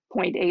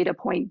point A to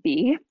point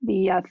B.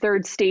 The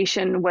third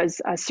station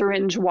was a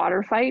syringe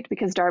water fight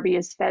because Darby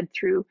is fed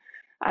through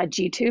a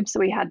G-tube. So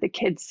we had the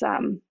kids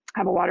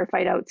have a water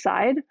fight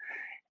outside.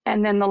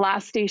 And then the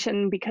last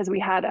station, because we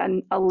had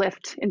a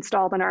lift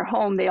installed in our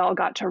home, they all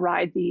got to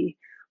ride the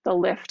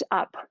lift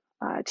up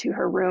to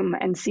her room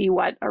and see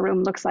what a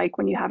room looks like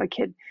when you have a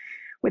kid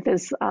with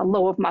as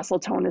low of muscle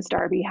tone as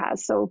Darby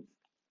has. So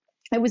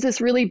it was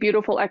this really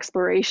beautiful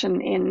exploration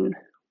in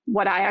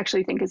what I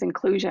actually think is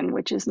inclusion,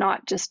 which is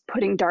not just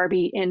putting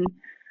Darby in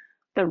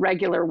the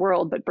regular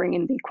world, but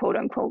bringing the quote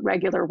unquote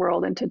regular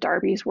world into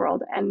Darby's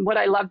world. And what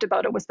I loved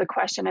about it was the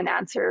question and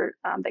answer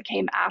that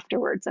came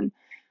afterwards, and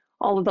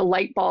all of the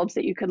light bulbs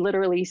that you could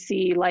literally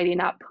see lighting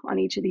up on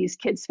each of these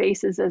kids'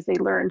 faces as they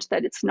learned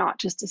that it's not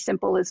just as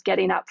simple as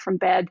getting up from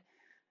bed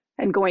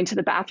and going to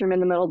the bathroom in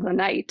the middle of the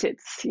night.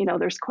 It's,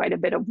 there's quite a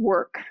bit of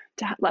work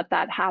to let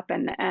that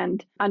happen,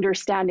 and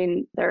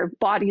understanding their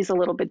bodies a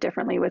little bit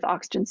differently with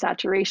oxygen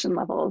saturation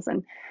levels.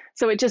 And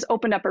so it just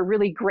opened up a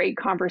really great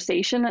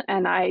conversation.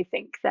 And I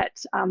think that,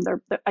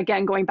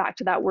 again, going back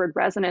to that word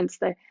resonance,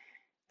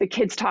 the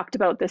kids talked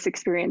about this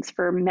experience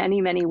for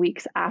many, many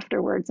weeks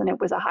afterwards. And it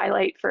was a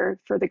highlight for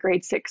the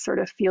grade 6 sort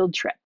of field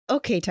trip.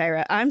 Okay,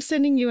 Tyra, I'm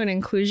sending you an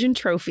inclusion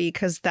trophy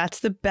because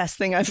that's the best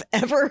thing I've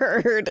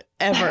ever heard,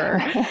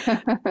 ever.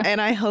 And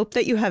I hope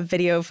that you have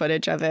video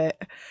footage of it.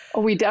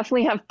 Oh, we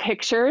definitely have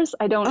pictures.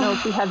 I don't know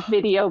if we have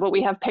video, but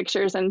we have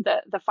pictures. And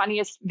the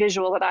funniest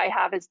visual that I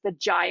have is the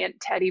giant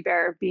teddy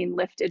bear being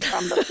lifted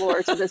from the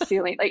floor to the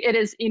ceiling. Like, it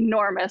is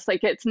enormous.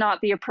 Like, it's not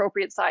the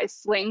appropriate size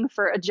sling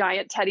for a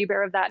giant teddy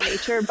bear of that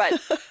nature,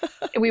 but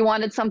we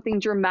wanted something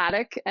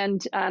dramatic.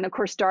 And of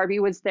course, Darby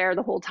was there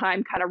the whole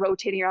time, kind of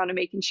rotating around and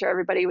making sure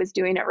everybody was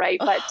doing it right.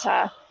 But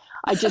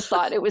I just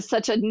thought it was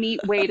such a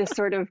neat way to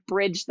sort of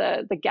bridge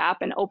the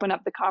gap and open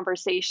up the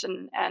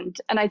conversation. And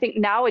I think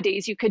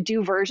nowadays you could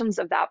do versions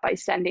of that by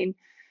sending,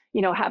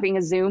 having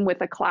a Zoom with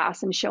a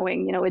class and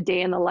showing, a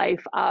day in the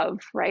life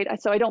of, right?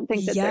 So I don't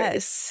think that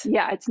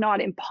it's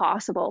not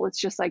impossible. It's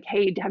just like,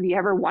 hey, have you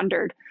ever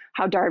wondered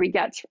how Darby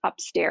gets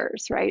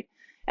upstairs, right?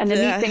 And the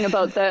neat thing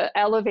about the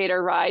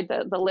elevator ride,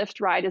 the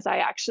lift ride, is I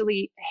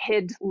actually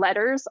hid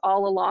letters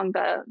all along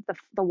the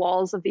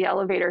walls of the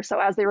elevator. So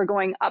as they were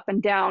going up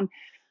and down,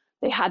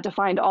 they had to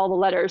find all the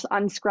letters,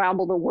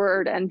 unscramble the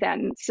word, and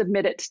then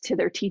submit it to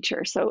their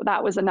teacher. So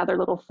that was another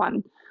little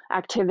fun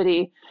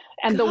activity.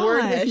 And the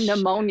word was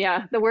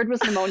pneumonia. The word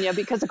was pneumonia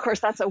because, of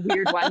course, that's a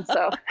weird one.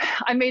 So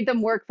I made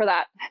them work for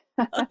that.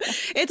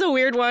 It's a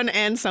weird one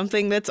and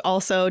something that's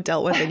also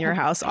dealt with in your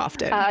house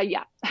often.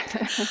 Yeah.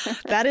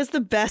 That is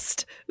the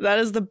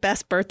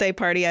best birthday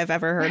party I've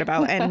ever heard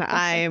about. And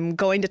I'm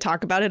going to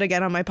talk about it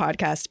again on my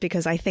podcast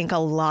because I think a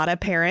lot of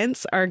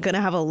parents are going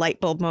to have a light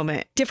bulb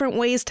moment. Different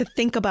ways to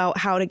think about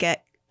how to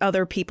get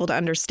other people to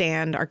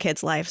understand our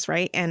kids' lives,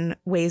 right? And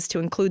ways to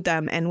include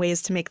them and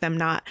ways to make them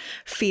not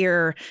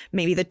fear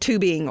maybe the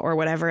tubing or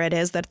whatever it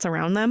is that's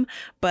around them,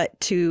 but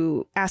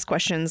to ask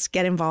questions,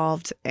 get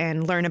involved,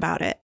 and learn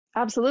about it.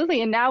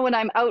 Absolutely. And now when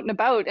I'm out and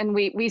about and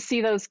we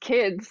see those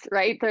kids,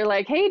 right, they're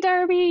like, hey,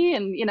 Darby.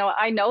 And,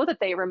 I know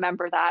that they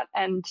remember that.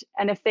 And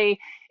if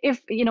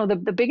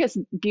the biggest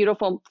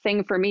beautiful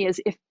thing for me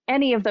is if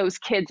any of those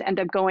kids end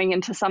up going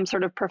into some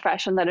sort of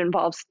profession that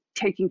involves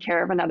taking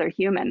care of another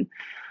human,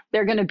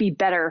 they're going to be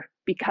better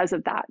because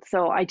of that.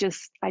 So I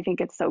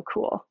think it's so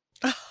cool.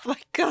 Oh my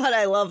God,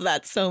 I love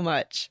that so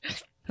much.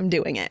 I'm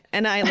doing it.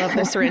 And I love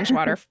the syringe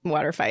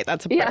water fight.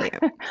 That's brilliant.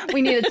 Yeah,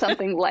 we needed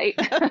something light.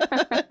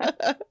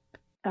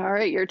 All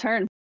right, your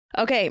turn.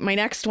 Okay, my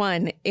next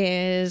one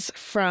is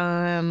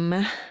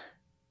from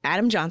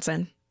Adam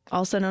Johnson,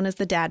 also known as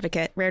the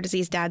Dadvocate,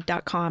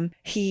 rarediseasedad.com.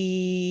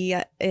 He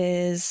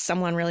is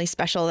someone really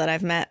special that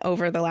I've met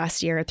over the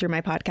last year through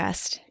my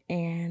podcast.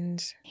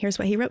 And here's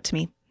what he wrote to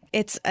me.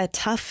 It's a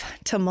tough,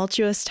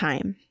 tumultuous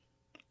time.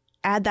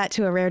 Add that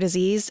to a rare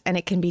disease, and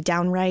it can be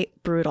downright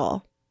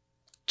brutal.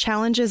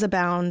 Challenges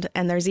abound,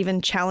 and there's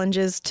even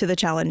challenges to the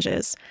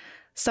challenges.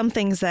 Some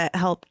things that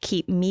help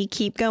me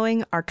keep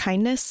going are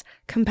kindness,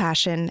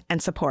 compassion,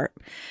 and support.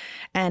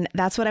 And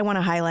that's what I want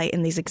to highlight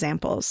in these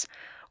examples.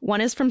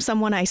 One is from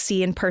someone I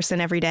see in person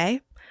every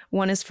day.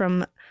 One is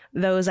from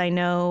those I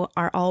know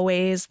are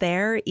always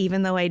there,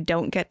 even though I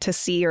don't get to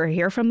see or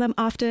hear from them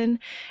often.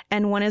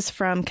 And one is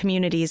from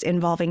communities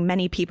involving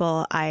many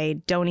people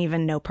I don't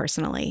even know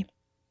personally.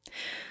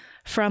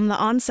 From the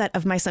onset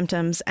of my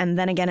symptoms, and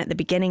then again at the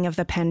beginning of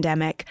the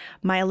pandemic,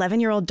 my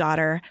 11-year-old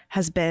daughter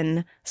has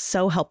been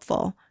so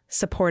helpful,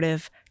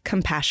 supportive,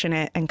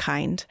 compassionate, and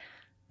kind.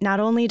 Not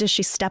only does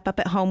she step up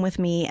at home with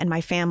me and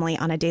my family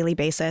on a daily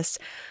basis,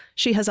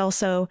 she has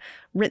also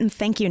written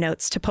thank you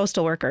notes to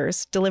postal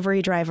workers,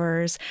 delivery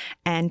drivers,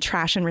 and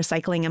trash and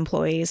recycling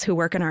employees who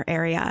work in our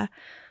area,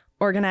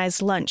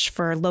 organized lunch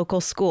for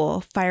local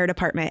school, fire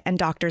department, and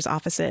doctor's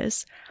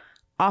offices,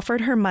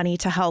 offered her money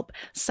to help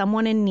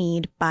someone in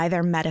need buy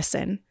their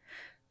medicine,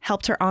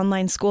 helped her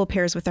online school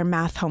peers with their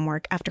math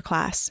homework after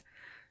class.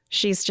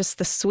 She's just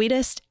the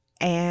sweetest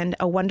and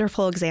a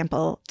wonderful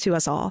example to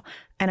us all,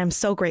 and I'm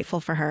so grateful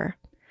for her.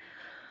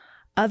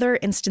 Other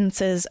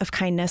instances of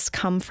kindness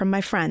come from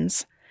my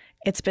friends.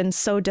 It's been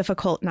so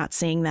difficult not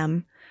seeing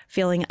them,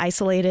 feeling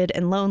isolated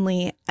and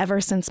lonely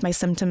ever since my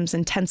symptoms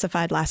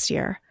intensified last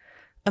year.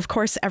 Of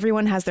course,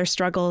 everyone has their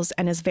struggles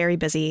and is very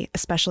busy,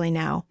 especially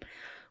now.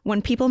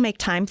 When people make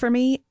time for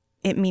me,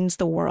 it means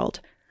the world.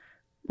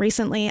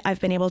 Recently, I've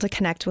been able to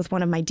connect with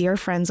one of my dear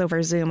friends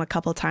over Zoom a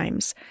couple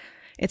times.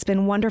 It's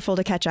been wonderful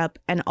to catch up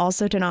and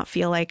also to not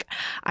feel like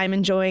I'm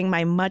enjoying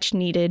my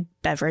much-needed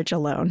beverage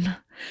alone.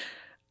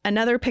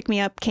 Another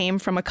pick-me-up came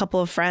from a couple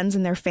of friends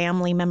and their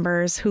family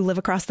members who live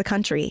across the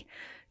country.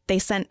 They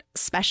sent a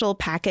special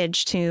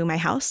package to my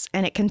house,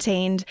 and it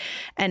contained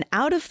an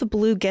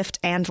out-of-the-blue gift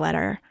and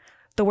letter.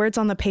 The words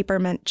on the paper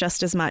meant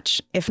just as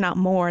much, if not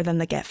more, than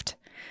the gift.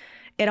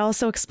 It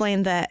also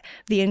explained that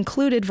the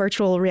included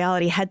virtual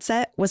reality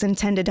headset was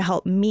intended to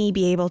help me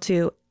be able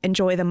to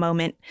enjoy the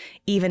moment,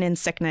 even in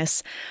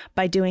sickness,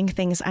 by doing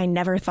things I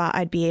never thought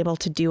I'd be able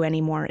to do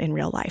anymore in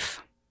real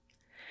life.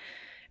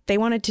 They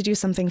wanted to do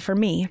something for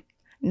me,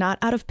 not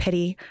out of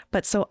pity,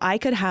 but so I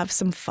could have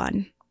some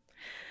fun.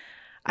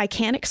 I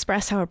can't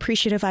express how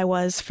appreciative I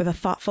was for the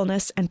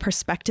thoughtfulness and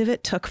perspective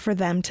it took for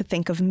them to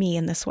think of me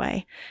in this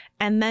way,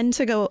 and then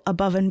to go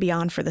above and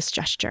beyond for this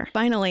gesture.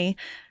 Finally,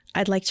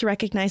 I'd like to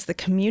recognize the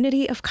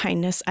community of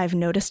kindness I've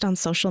noticed on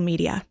social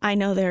media. I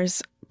know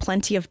there's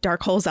plenty of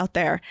dark holes out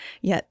there,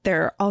 yet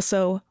there are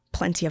also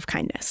plenty of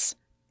kindness,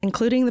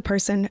 including the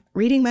person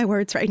reading my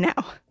words right now.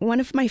 One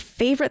of my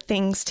favorite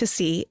things to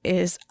see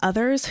is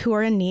others who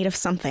are in need of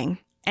something,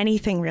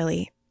 anything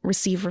really,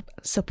 receive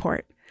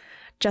support.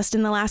 Just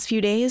in the last few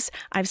days,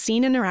 I've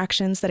seen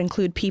interactions that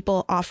include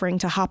people offering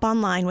to hop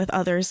online with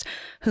others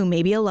who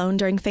may be alone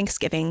during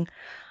Thanksgiving,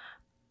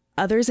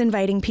 others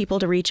inviting people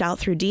to reach out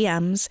through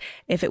DMs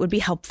if it would be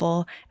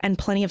helpful, and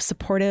plenty of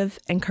supportive,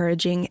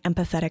 encouraging,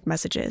 empathetic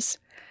messages.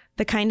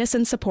 The kindness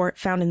and support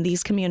found in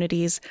these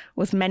communities,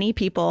 with many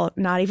people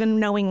not even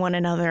knowing one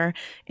another,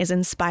 is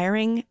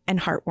inspiring and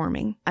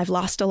heartwarming. I've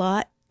lost a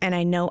lot, and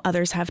I know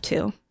others have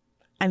too.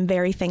 I'm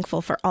very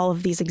thankful for all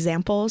of these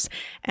examples,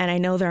 and I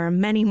know there are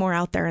many more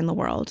out there in the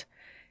world.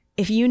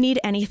 If you need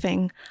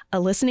anything, a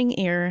listening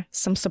ear,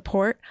 some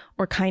support,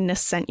 or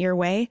kindness sent your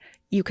way,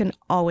 you can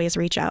always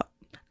reach out.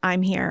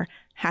 I'm here.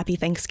 Happy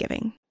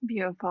Thanksgiving.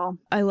 Beautiful.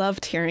 I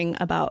loved hearing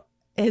about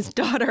his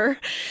daughter,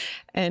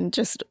 and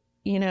just,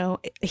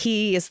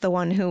 he is the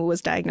one who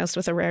was diagnosed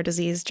with a rare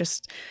disease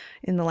just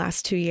in the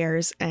last 2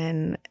 years.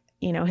 And,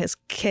 his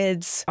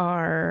kids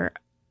are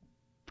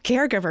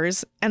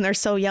caregivers, and they're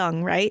so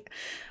young, right?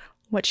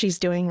 What she's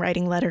doing,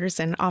 writing letters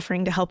and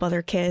offering to help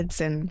other kids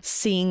and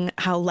seeing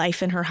how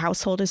life in her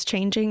household is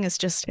changing is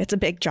just, it's a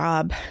big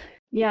job.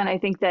 Yeah. And I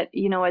think that,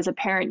 as a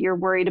parent, you're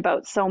worried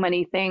about so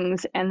many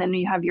things. And then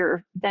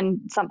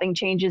then something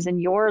changes in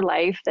your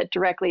life that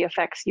directly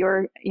affects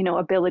your,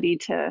 ability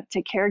to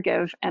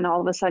caregive. And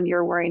all of a sudden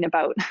you're worrying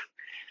about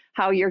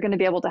how you're going to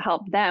be able to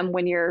help them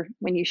when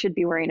you should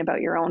be worrying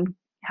about your own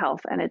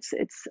health. And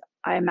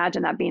I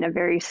imagine that being a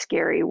very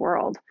scary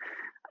world.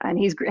 And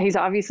he's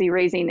obviously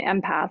raising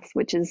empaths,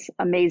 which is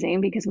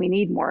amazing because we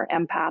need more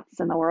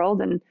empaths in the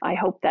world. And I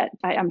hope that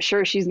I'm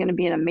sure she's going to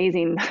be an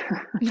amazing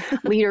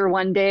leader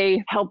one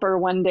day, helper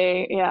one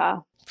day. Yeah.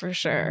 For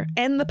sure.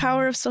 And the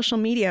power of social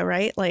media,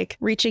 right? Like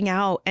reaching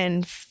out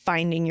and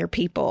finding your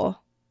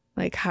people.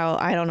 Like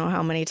I don't know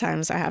how many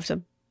times I have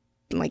to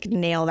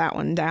nail that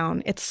one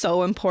down. It's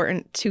so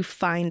important to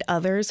find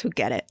others who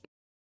get it.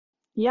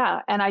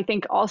 Yeah. And I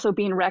think also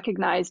being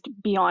recognized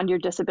beyond your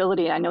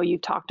disability. I know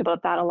you've talked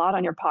about that a lot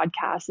on your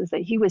podcast, is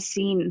that he was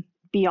seen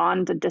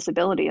beyond the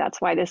disability.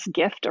 That's why this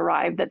gift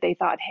arrived, that they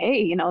thought,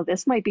 hey,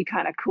 this might be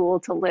kind of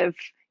cool to live,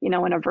 in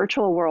a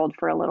virtual world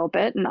for a little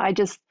bit. And I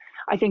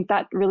think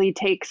that really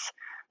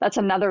that's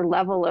another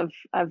level of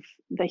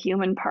the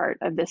human part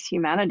of this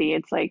humanity.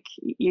 It's like,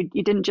 you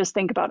didn't just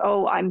think about,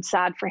 oh, I'm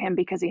sad for him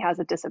because he has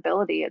a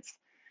disability. It's,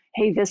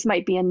 hey, this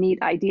might be a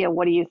neat idea.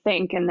 What do you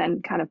think? And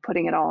then kind of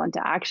putting it all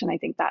into action. I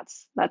think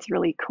that's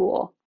really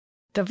cool.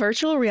 The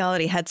virtual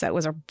reality headset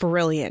was a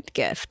brilliant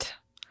gift.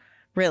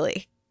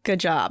 Really. Good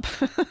job.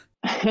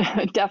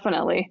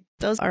 Definitely.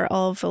 Those are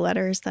all of the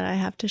letters that I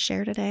have to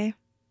share today.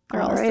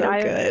 They're all so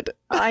good.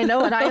 I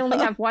know. And I only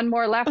have one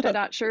more left. I'm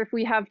not sure if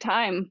we have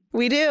time.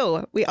 We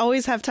do. We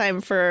always have time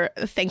for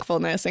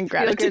thankfulness and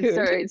gratitude. Good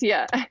stories.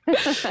 Yeah.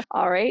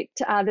 All right.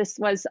 This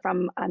was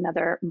from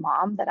another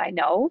mom that I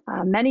know.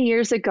 Many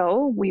years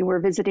ago, we were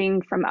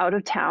visiting from out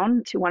of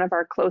town to one of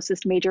our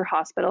closest major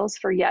hospitals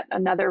for yet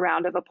another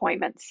round of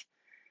appointments.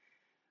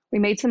 We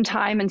made some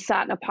time and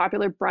sat in a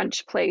popular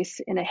brunch place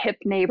in a hip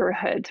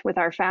neighborhood with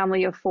our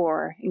family of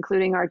 4,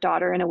 including our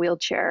daughter in a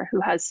wheelchair who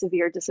has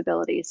severe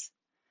disabilities.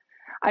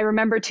 I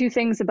remember 2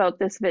 things about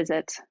this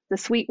visit: the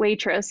sweet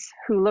waitress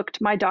who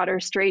looked my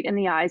daughter straight in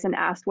the eyes and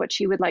asked what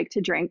she would like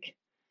to drink,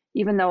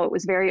 even though it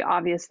was very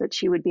obvious that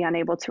she would be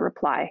unable to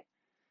reply.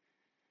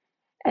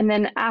 And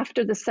then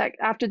after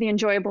the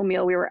enjoyable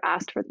meal, we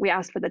asked for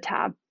the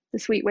tab. The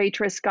sweet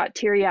waitress got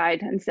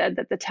teary-eyed and said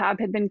that the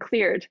tab had been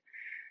cleared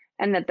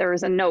and that there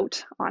was a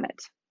note on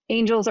it.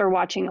 Angels are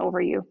watching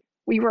over you.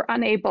 We were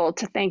unable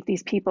to thank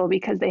these people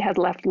because they had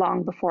left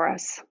long before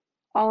us.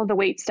 All of the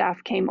wait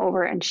staff came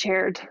over and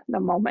shared the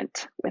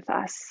moment with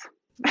us.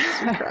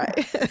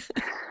 Right.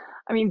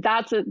 I mean,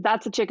 that's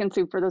a chicken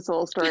soup for the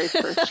soul story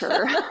for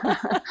sure.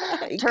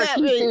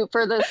 Turkey soup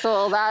for the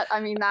soul. That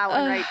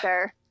one right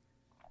there.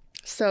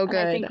 So good.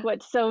 And I think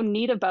what's so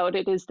neat about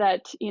it is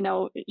that,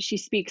 she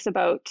speaks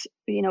about,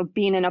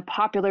 being in a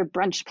popular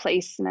brunch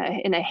place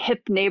in a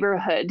hip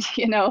neighborhood,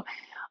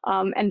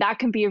 and that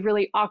can be a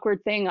really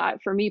awkward thing.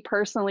 For me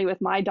personally,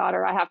 with my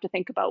daughter, I have to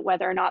think about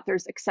whether or not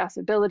there's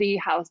accessibility.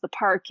 How's the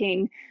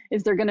parking?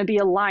 Is there going to be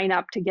a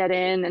lineup to get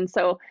in? And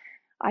so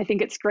I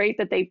think it's great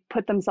that they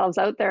put themselves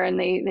out there and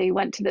they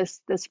went to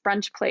this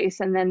brunch place,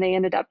 and then they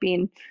ended up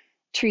being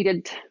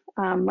treated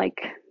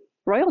like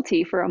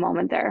royalty for a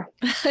moment there.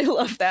 I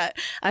love that.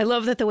 I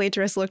love that the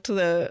waitress looked to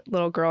the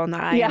little girl in the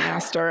eye and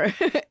asked her.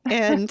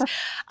 And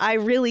I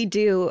really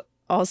do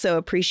also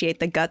appreciate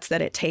the guts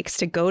that it takes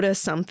to go to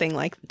something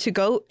to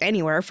go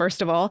anywhere,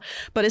 first of all,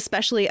 but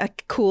especially a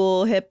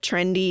cool, hip,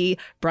 trendy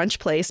brunch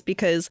place,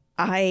 because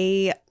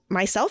I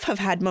myself have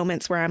had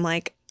moments where I'm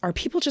like, are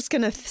people just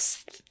going to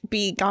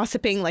be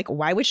gossiping? Like,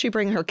 why would she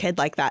bring her kid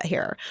like that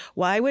here?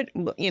 Why would,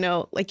 you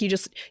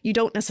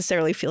don't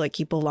necessarily feel like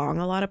you belong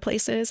a lot of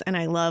places. And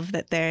I love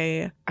that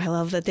they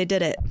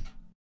did it.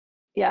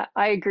 Yeah,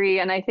 I agree.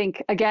 And I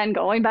think, again,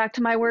 going back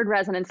to my word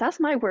resonance, that's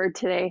my word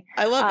today.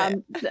 I love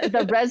it.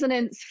 The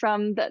resonance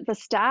from the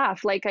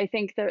staff, I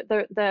think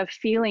the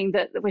feeling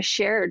that was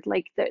shared,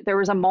 there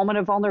was a moment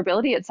of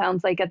vulnerability, it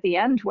sounds like, at the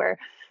end, where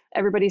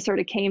everybody sort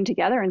of came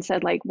together and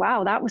said,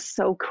 wow, that was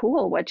so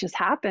cool what just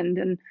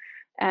happened.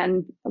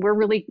 And we're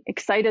really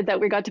excited that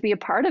we got to be a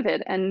part of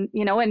it. And,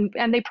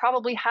 and they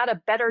probably had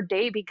a better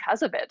day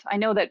because of it. I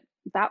know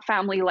that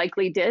family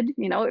likely did,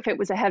 if it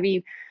was a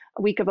heavy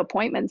week of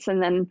appointments,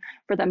 and then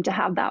for them to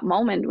have that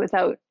moment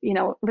without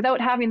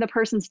having the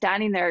person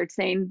standing there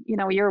saying,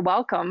 you're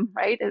welcome,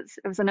 right? It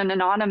was an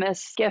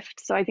anonymous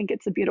gift. So I think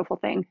it's a beautiful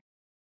thing.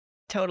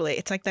 Totally.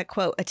 It's like that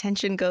quote,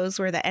 attention goes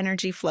where the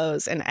energy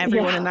flows, and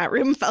everyone in that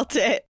room felt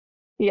it.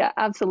 Yeah,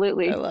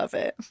 absolutely. I love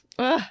it.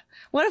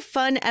 What a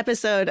fun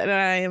episode. And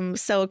I am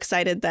so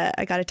excited that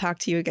I got to talk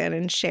to you again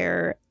and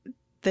share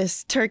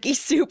this turkey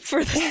soup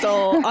for the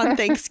soul on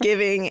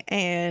Thanksgiving.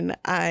 And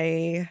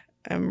I'm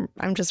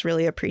just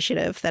really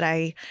appreciative that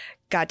I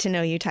got to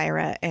know you,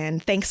 Tyra.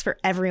 And thanks for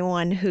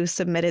everyone who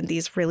submitted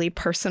these really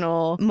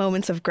personal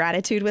moments of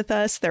gratitude with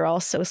us. They're all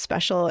so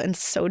special and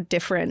so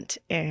different.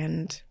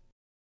 And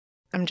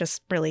I'm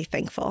just really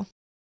thankful.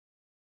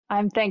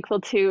 I'm thankful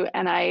too.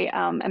 And I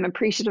am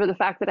appreciative of the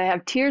fact that I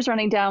have tears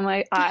running down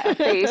my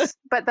face,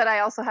 but that I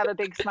also have a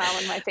big smile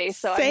on my face.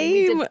 So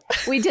Same. I mean,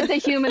 we did the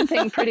human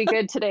thing pretty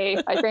good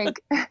today, I think.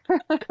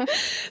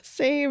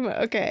 Same.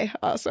 Okay.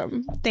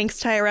 Awesome.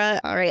 Thanks, Tyra.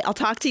 All right. I'll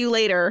talk to you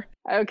later.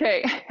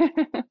 Okay.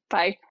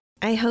 Bye.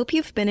 I hope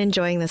you've been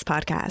enjoying this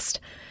podcast.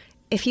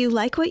 If you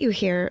like what you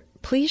hear,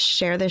 please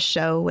share this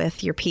show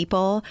with your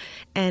people,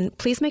 and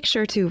please make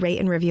sure to rate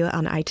and review it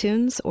on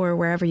iTunes or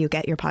wherever you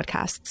get your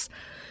podcasts.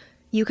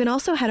 You can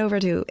also head over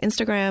to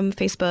Instagram,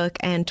 Facebook,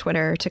 and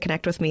Twitter to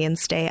connect with me and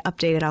stay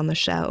updated on the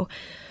show.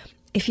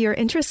 If you're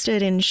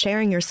interested in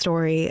sharing your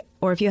story,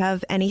 or if you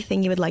have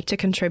anything you would like to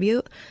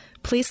contribute,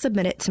 please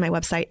submit it to my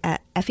website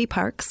at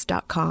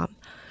effieparks.com.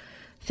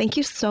 Thank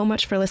you so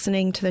much for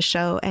listening to the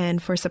show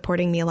and for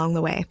supporting me along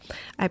the way.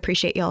 I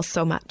appreciate y'all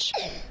so much.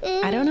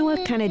 I don't know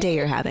what kind of day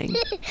you're having,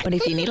 but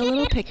if you need a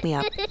little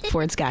pick-me-up,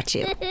 Ford's got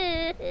you.